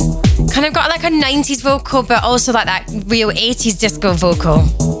this. Kind of got like a 90s vocal, but also like that real 80s disco vocal.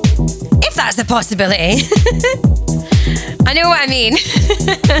 If that's a possibility. I know what I mean.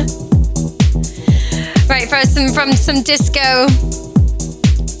 Right, from some disco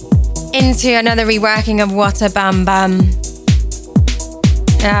into another reworking of What a Bam Bam.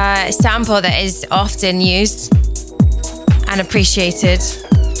 Sample that is often used and appreciated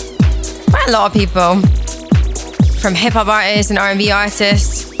by a lot of people, from hip-hop artists and R&B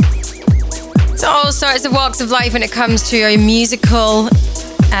artists to all sorts of walks of life when it comes to a musical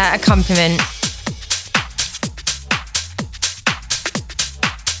accompaniment.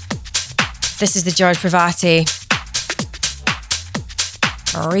 This is the George Pravati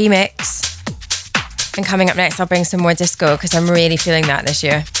remix. And coming up next, I'll bring some more disco because I'm really feeling that this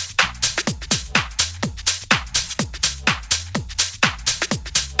year.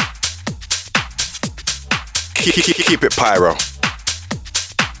 Keep it pyro.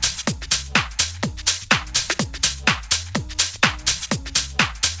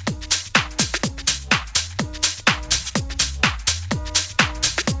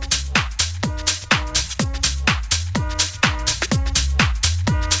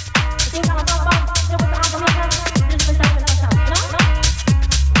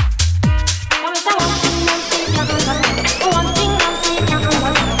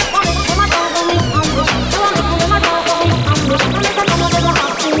 We'll be right back.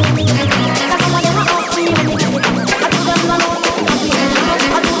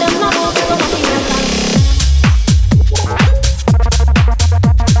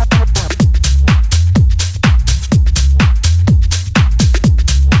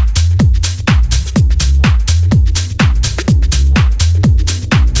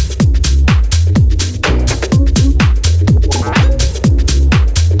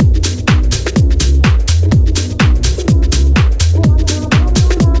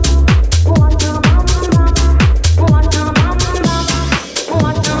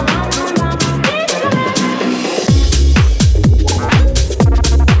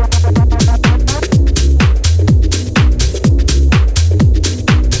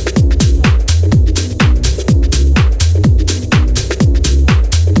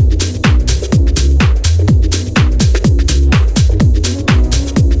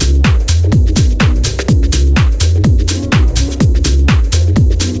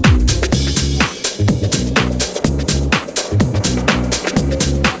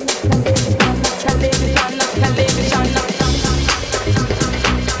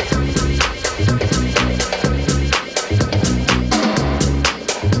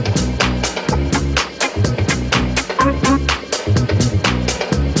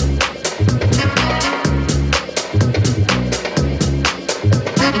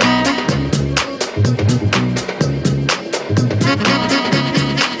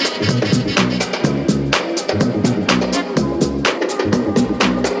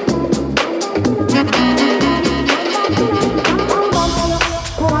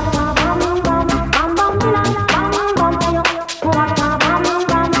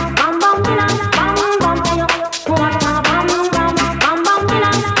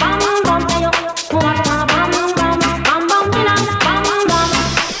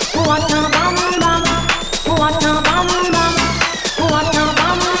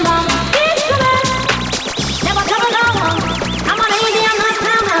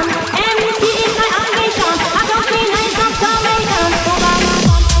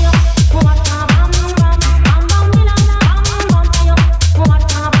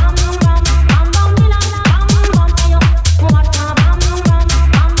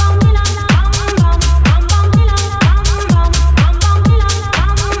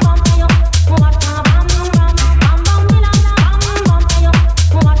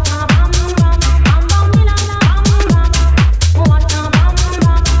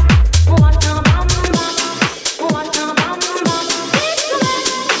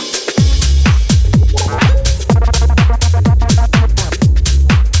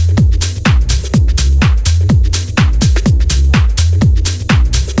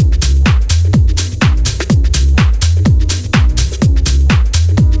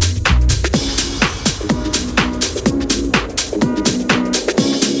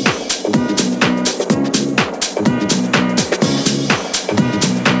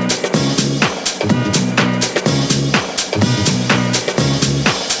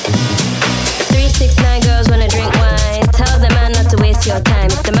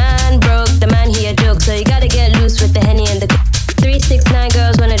 man broke, the man he a joke. So you gotta get loose with the Henny and the coke. 369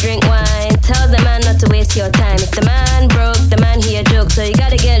 girls wanna drink wine. Tell the man not to waste your time. If the man broke, the man he a joke. So you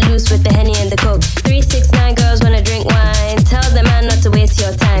gotta get loose with the Henny and the coke. 369 girls wanna drink wine. Tell the man not to waste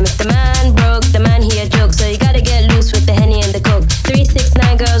your time. If the man broke, the man he a joke. So you gotta get loose with the Henny and the coke.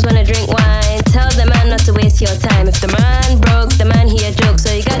 369 girls wanna drink wine. Tell the man not to waste your time. If the man broke, the man he a joke. So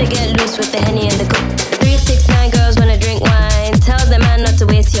you gotta get loose with the Henny and the coke. 369 girls wanna drink wine. Tell the man not to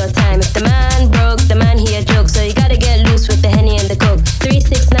waste your time. If the man broke, the man he a joke. So you gotta get loose with the Henny and the coke.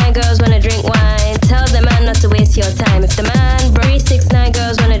 369 girls wanna drink wine. Tell the man not to waste your time. If the man broke, 369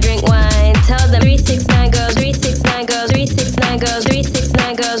 girls wanna drink wine. Tell them 369 girls, 369 girls, 369 girls,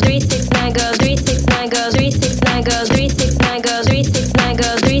 369 girls, 369 girls, 369 girls, 369 girls, 369 girls, 369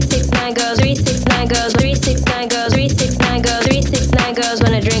 girls, 369 girls, 369 girls, 369 girls, 369 girls, 369 girls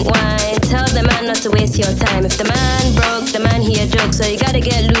wanna drink wine. Tell the man not to waste your time. If the man broke, the man he a joke. So you gotta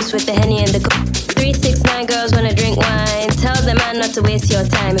get loose with the Henny and the coke. 369 girls wanna drink wine. Tell the man not to waste your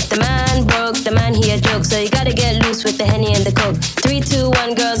time. If the man broke, the man he a joke. So you gotta get loose with the Henny and the coke. 3, 2,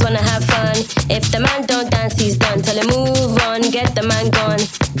 1 girls wanna have fun. If the man don't dance, he's done. Tell him move on, get the man gone.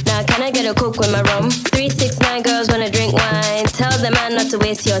 Now can I get a coke with my rum? 369 girls wanna drink wine. Tell the man not to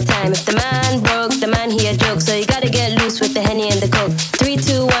waste your time. If the man broke, the man he a joke. So you gotta get loose with the Henny and the coke. 3,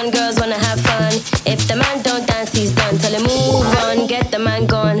 2, 1 girls wanna have fun. If the man don't dance, he's done. Tell him move on, get the man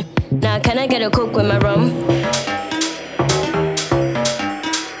gone. Now can I get a coke with my rum?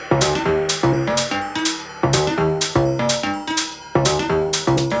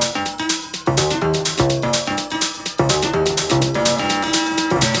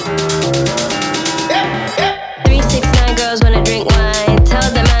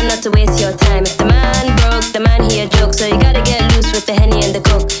 To waste your time. If the man broke, the man he a joke. So you gotta get loose with the Henny and the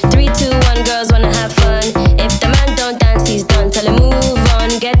coke. 3, 2, 1 girls wanna have fun. If the man don't dance, he's done. Tell him move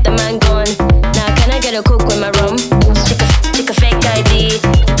on, get the man gone. Now can I get a coke with my rum? Chick a fake ID.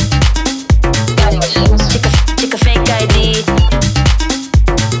 Chick a fake ID.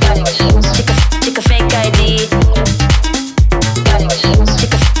 Chick a fake ID.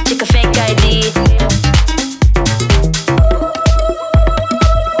 Chick a fake ID.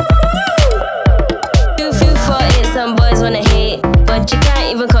 Some boys wanna hate, but you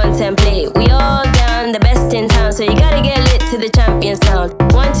can't even contemplate. We all down, the best in town, so you gotta get lit to the champion sound.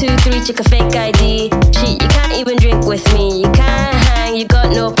 1, 2, 3, check a fake ID. Shit, you can't even drink with me. You can't hang, you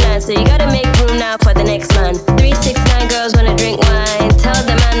got no plan, so you gotta make room now for the next man. 369 girls wanna drink wine. Tell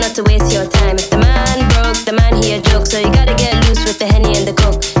the man not to waste your time. If the man broke, the man he a joke, so you gotta get loose with the Henny and the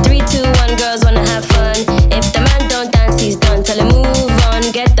coke. 3, 2, 1 girls wanna have fun. If the man don't dance, he's done. Tell him move on,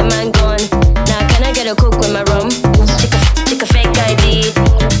 get the man gone. Now can I get a coke with my rum? Chick a fake ID.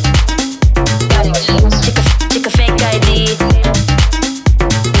 Chick a fake ID.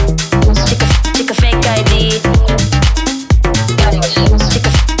 Chick a fake ID.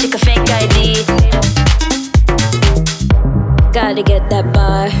 Chick a fake ID. Gotta get that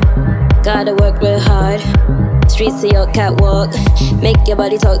bar. Gotta work real hard. Streets of your catwalk. Make your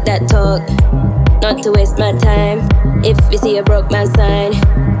body talk that talk. Not to waste my time. If you see a broke man sign.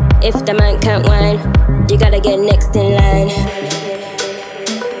 If the man can't whine, you gotta get next in line.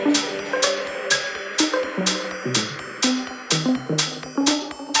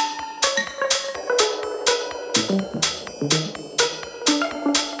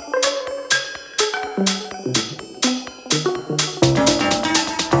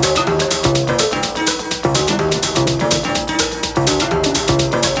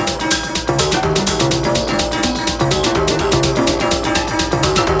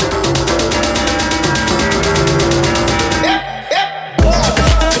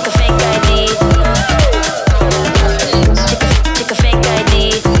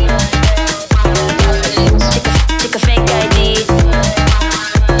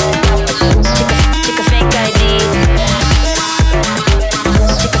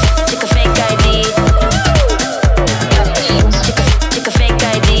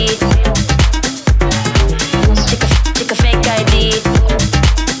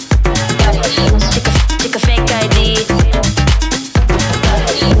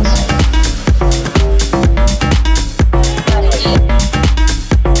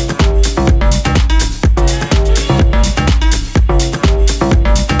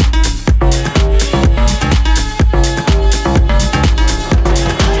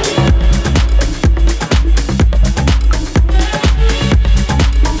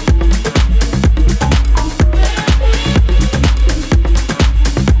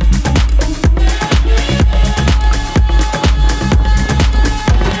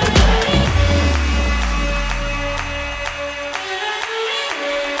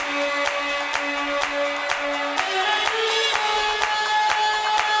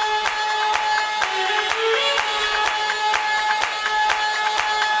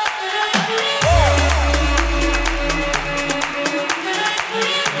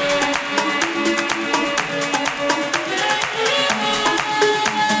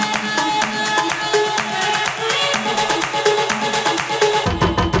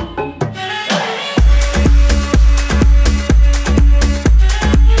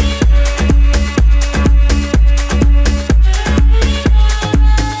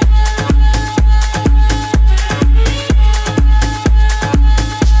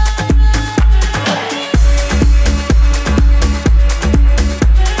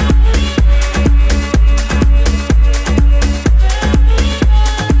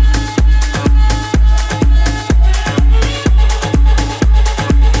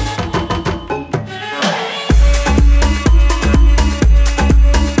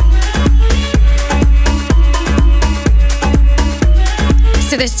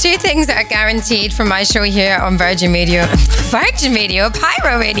 there's two things that are guaranteed from my show here on Virgin Radio. Virgin Radio?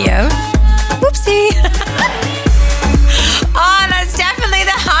 Pyro Radio? Whoopsie. Oh, that's definitely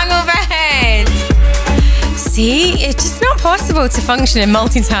the hangover head. See, it's just not possible to function and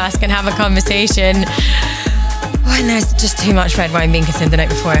multitask and have a conversation when there's just too much red wine being consumed the night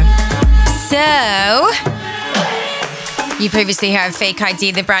before. So, you previously heard Fake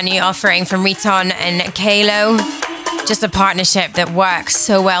ID, the brand new offering from Riton and Kalo. Just a partnership that works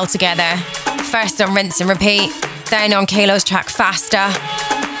so well together. First on Rinse and Repeat, then on Kalo's track Faster,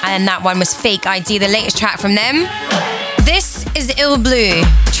 and that one was Fake ID, the latest track from them. This is Ill Blue,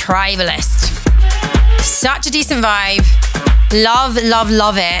 Tribalist. Such a decent vibe. Love, love,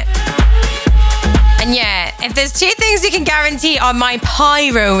 love it. And yeah, if there's two things you can guarantee on my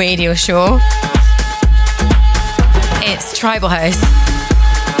Pyro Radio show, it's tribal house,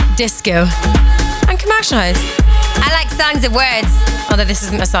 disco, and commercial house. I like songs of words, although this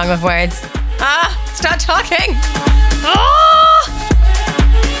isn't a song of words. Stop talking.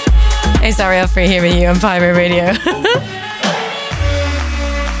 It's Ariel Free here with you on Pyro Radio.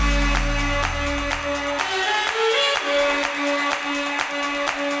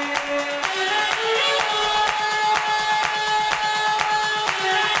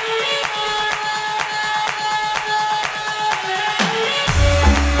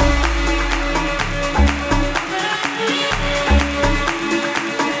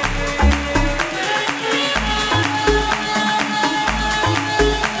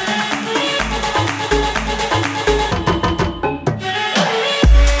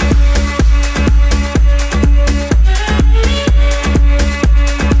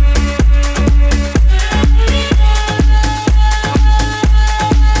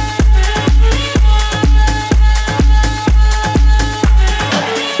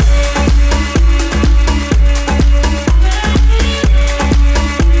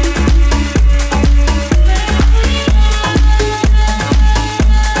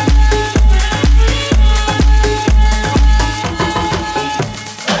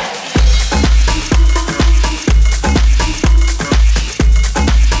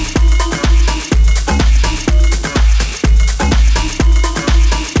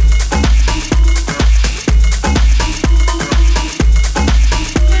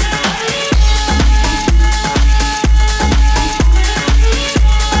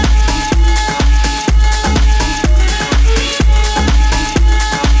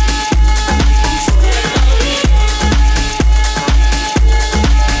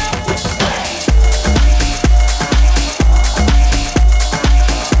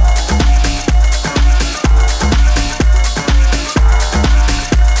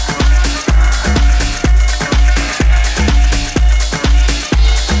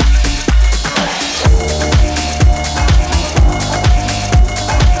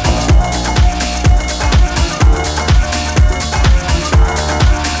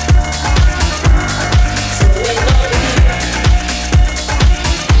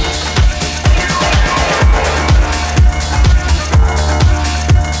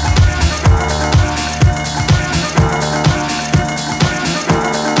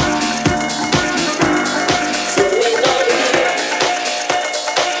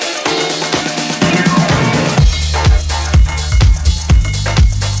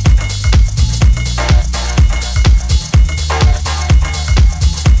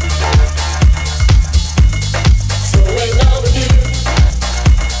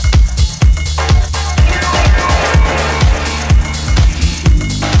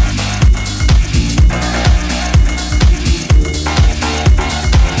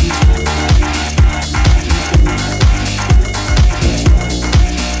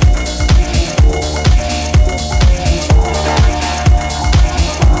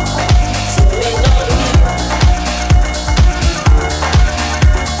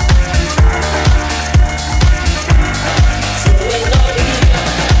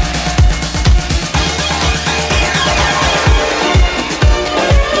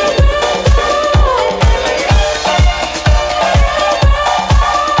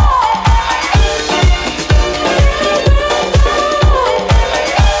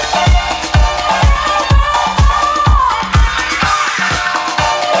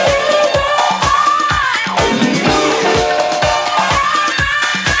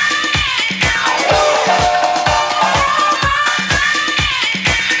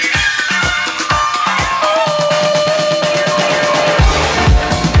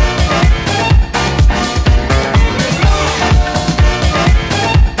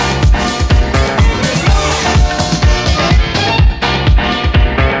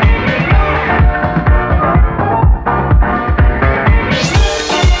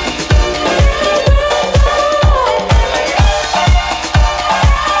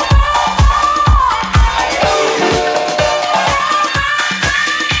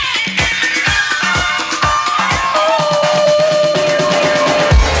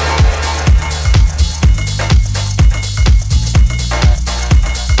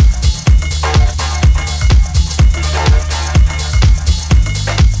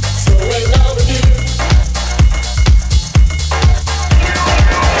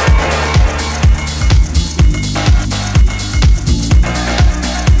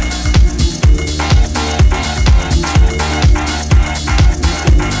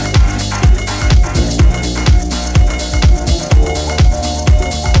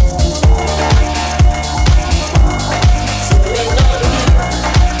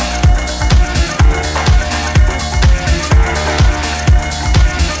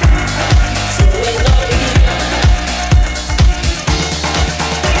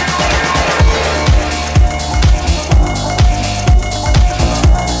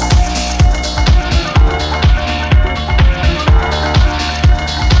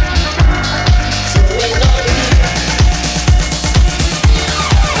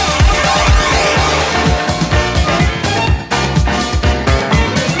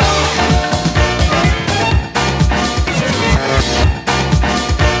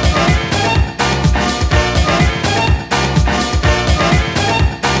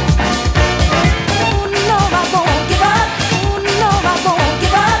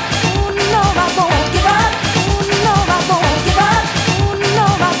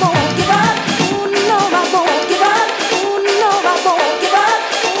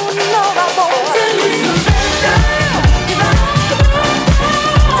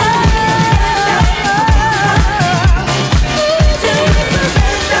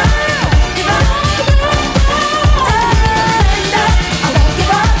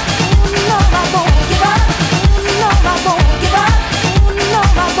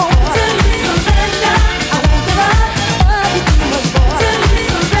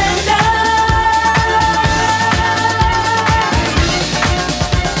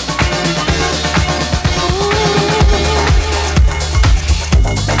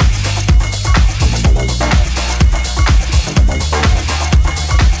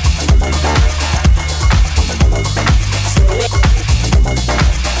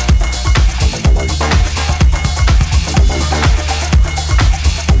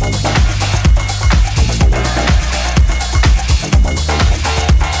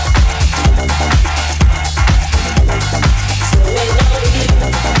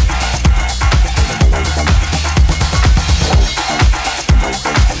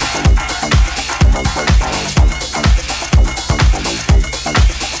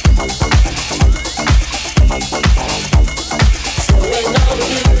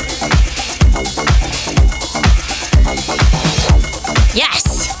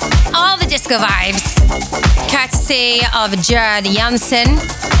 disco vibes. Courtesy of Jared Jansen.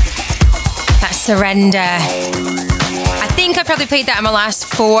 That's Surrender. I think I probably played that in my last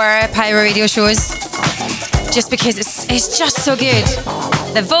 4 Pyro Radio shows. Just because it's just so good.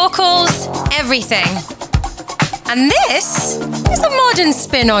 The vocals, everything. And this is a modern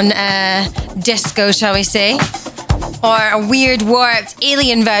spin on disco, shall we say. Or a weird, warped,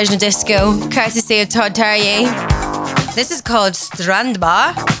 alien version of disco, courtesy of Todd Terje. This is called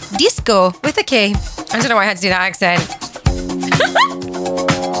Strandbar Disco with a K. I don't know why I had to do that accent.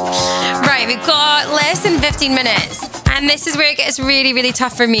 Right, we've got less than 15 minutes. And this is where it gets really, really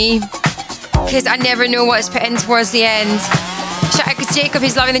tough for me. Because I never know what's put in towards the end. Shout out to Jacob,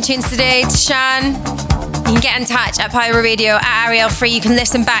 who's loving the tunes today. To Shan. You can get in touch at Pyro Radio, at Ariel Free. You can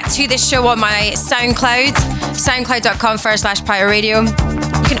listen back to this show on my SoundCloud, soundcloud.com/Pyro Radio.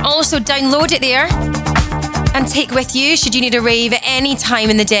 You can also download it there and take with you should you need a rave at any time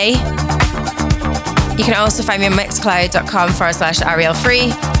in the day. You can also find me on mixcloud.com/Ariel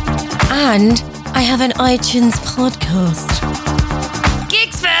Free. And I have an iTunes podcast.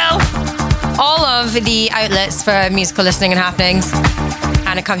 Gigsville! All of the outlets for musical listening and happenings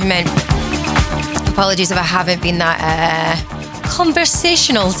and accompaniment. Apologies if I haven't been that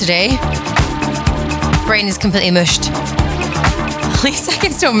conversational today. Brain is completely mushed. At least I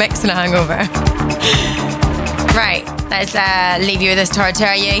can still mix in a hangover. Right, let's leave you with this Todd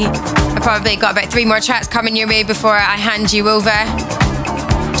Terje. I probably got about 3 more tracks coming your way before I hand you over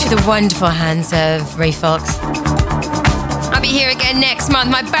to the wonderful hands of Ray Fox. I'll be here again next month,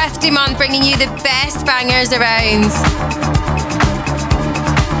 my birthday month, bringing you the best bangers around.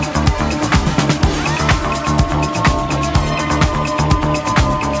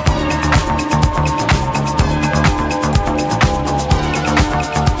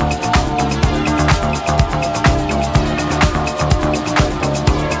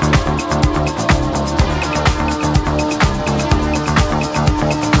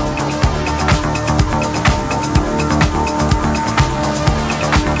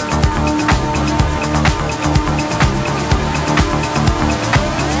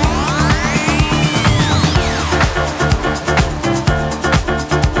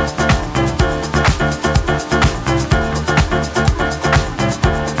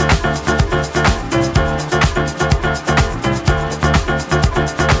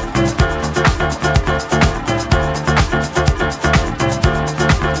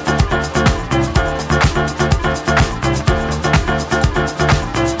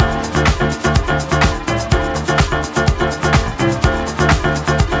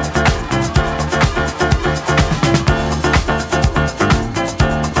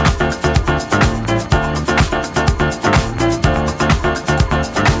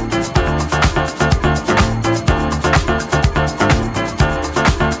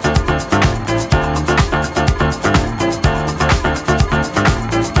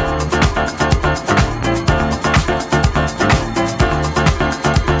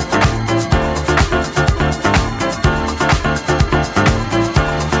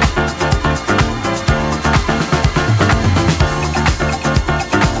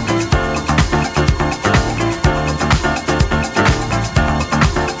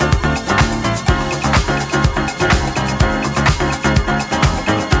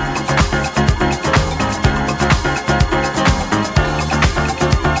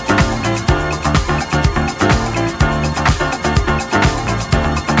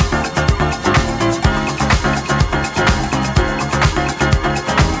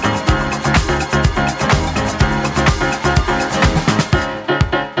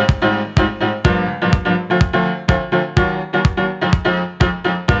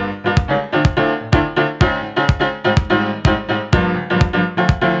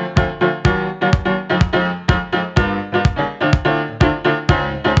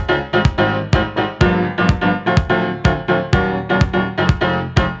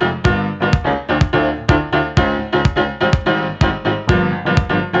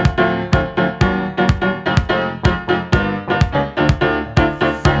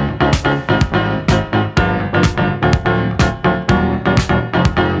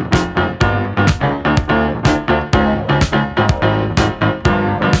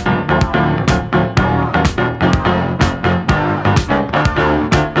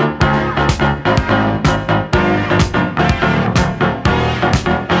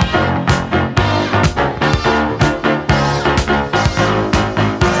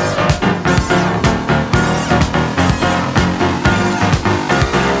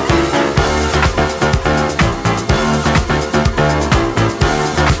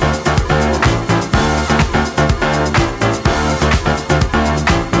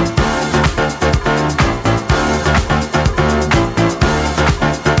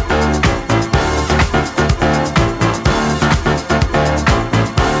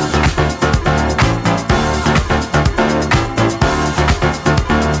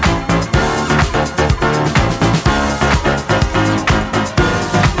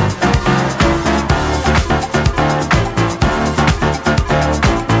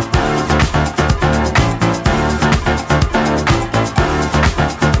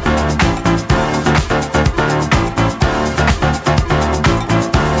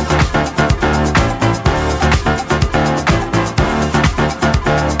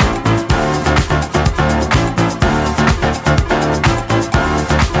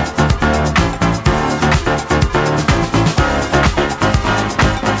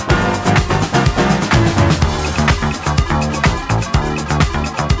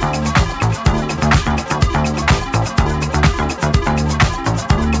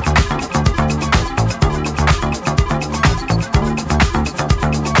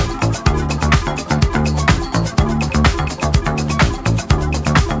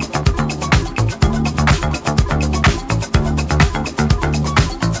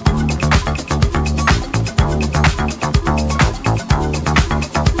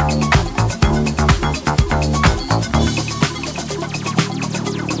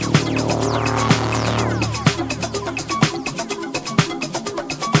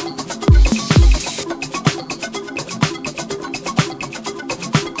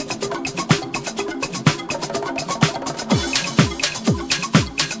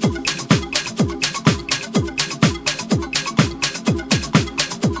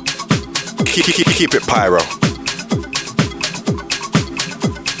 Keep it pyro.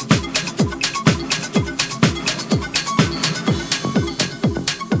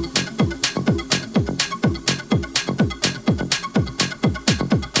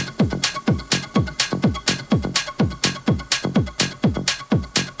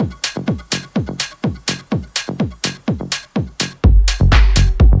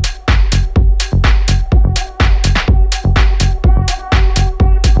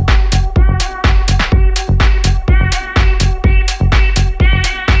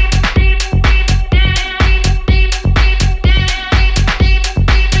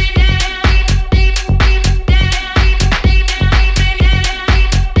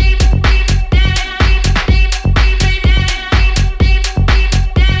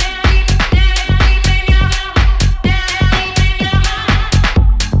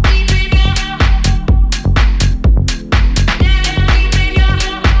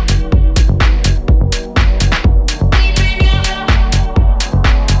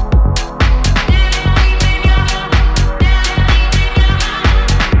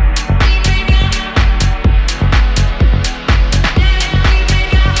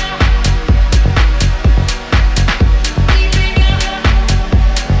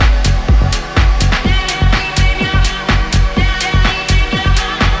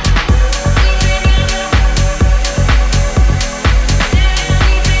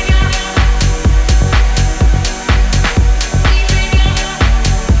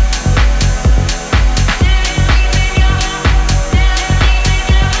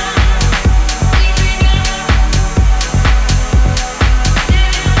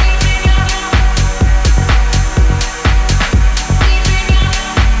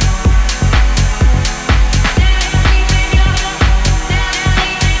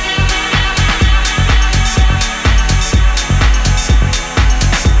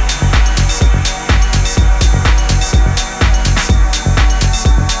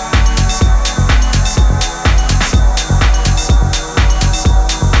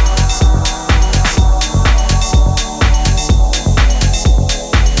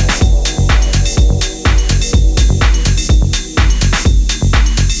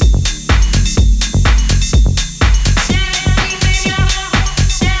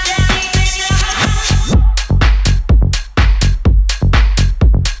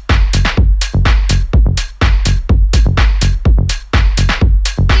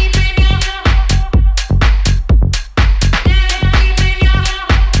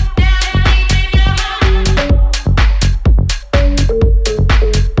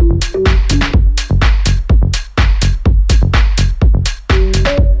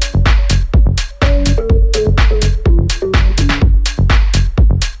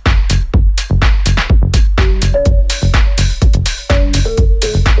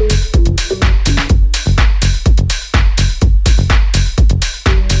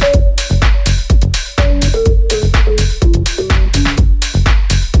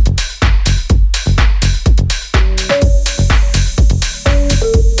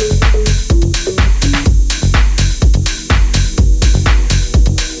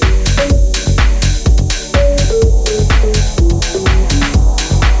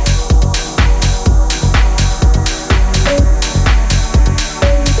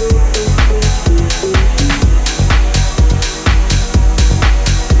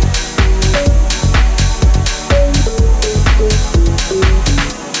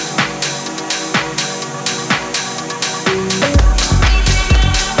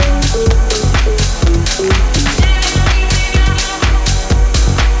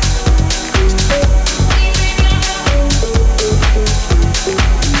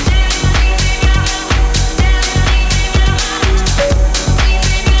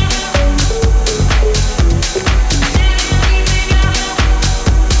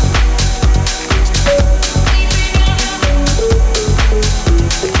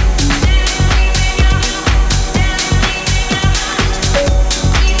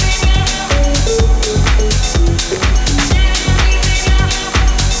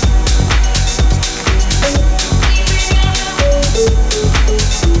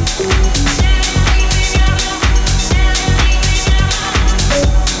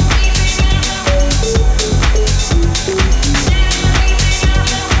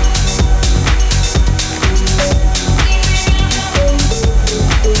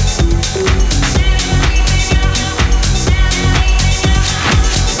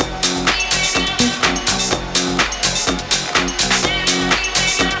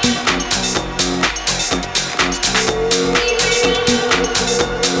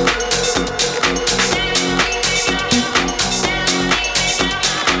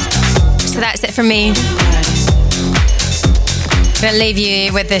 from me. I'm gonna leave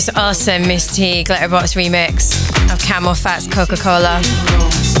you with this awesome Miss T Glitterbox remix of Camel Fat's Coca-Cola.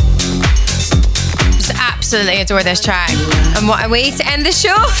 Just absolutely adore this track. And what a way to end the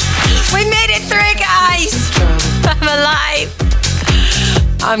show. We made it through, guys. I'm alive.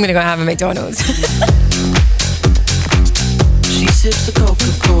 I'm gonna go have a McDonald's. She sips the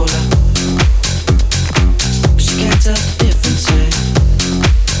Coca-Cola. She can't tell the difference, yeah.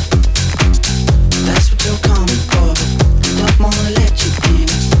 That's what you're coming for, but they don't wanna let you in.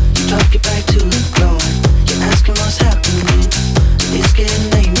 You drop your back to the floor. You're asking what's happening. It's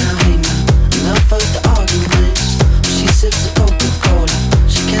getting late now, hey now. Enough of the arguments. She sips the Coca-Cola.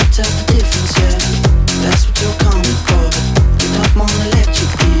 She can't tell the difference, yeah. That's what you're coming for, but they don't wanna let you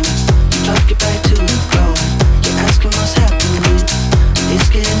in. You drop your back to the floor. You're asking what's happening. It's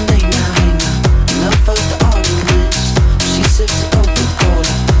getting late now, hey now. Enough of the arguments. She sips the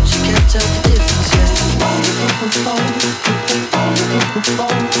Coca-Cola. She can't tell the difference, yeah.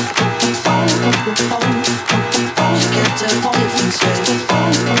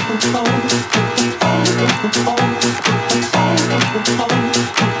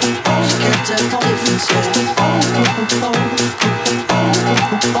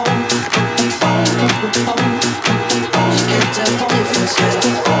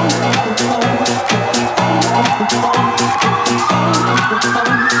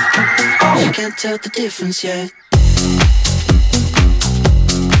 She can't tell the difference, yeah. She can't tell the difference, yeah.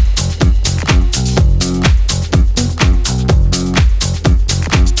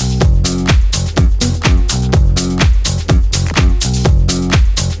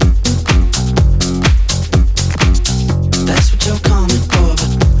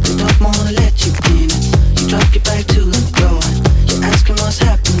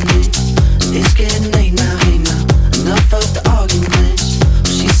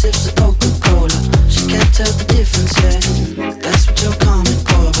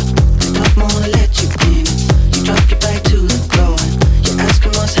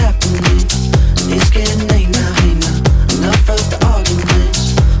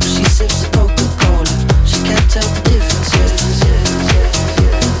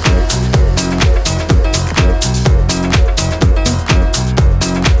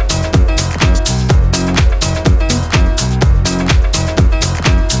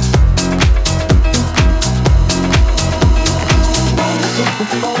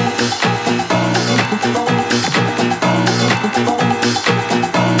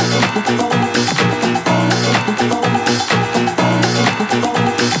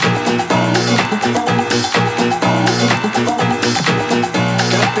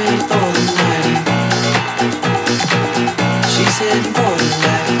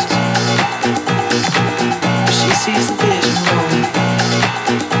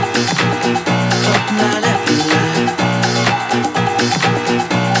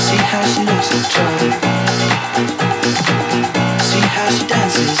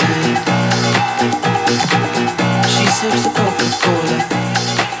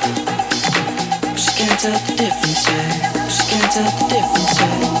 She can't tell the difference, yeah. She can't tell the difference,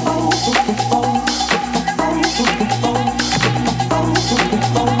 yeah.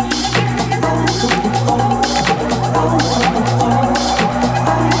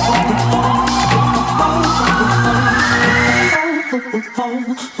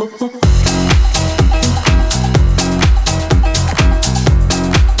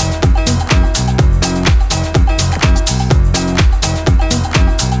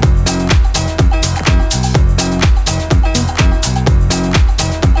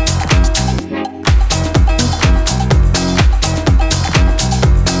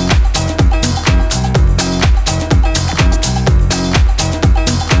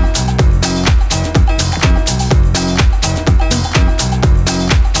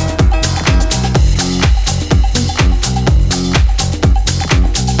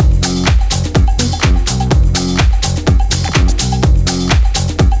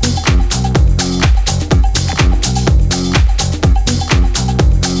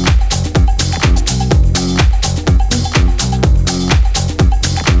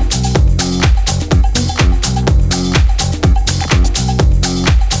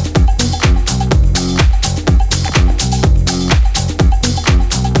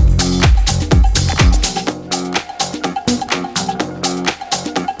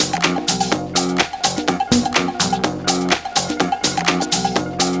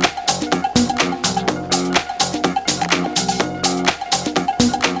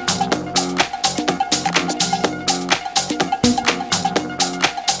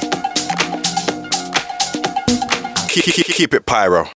 Keep it pyro.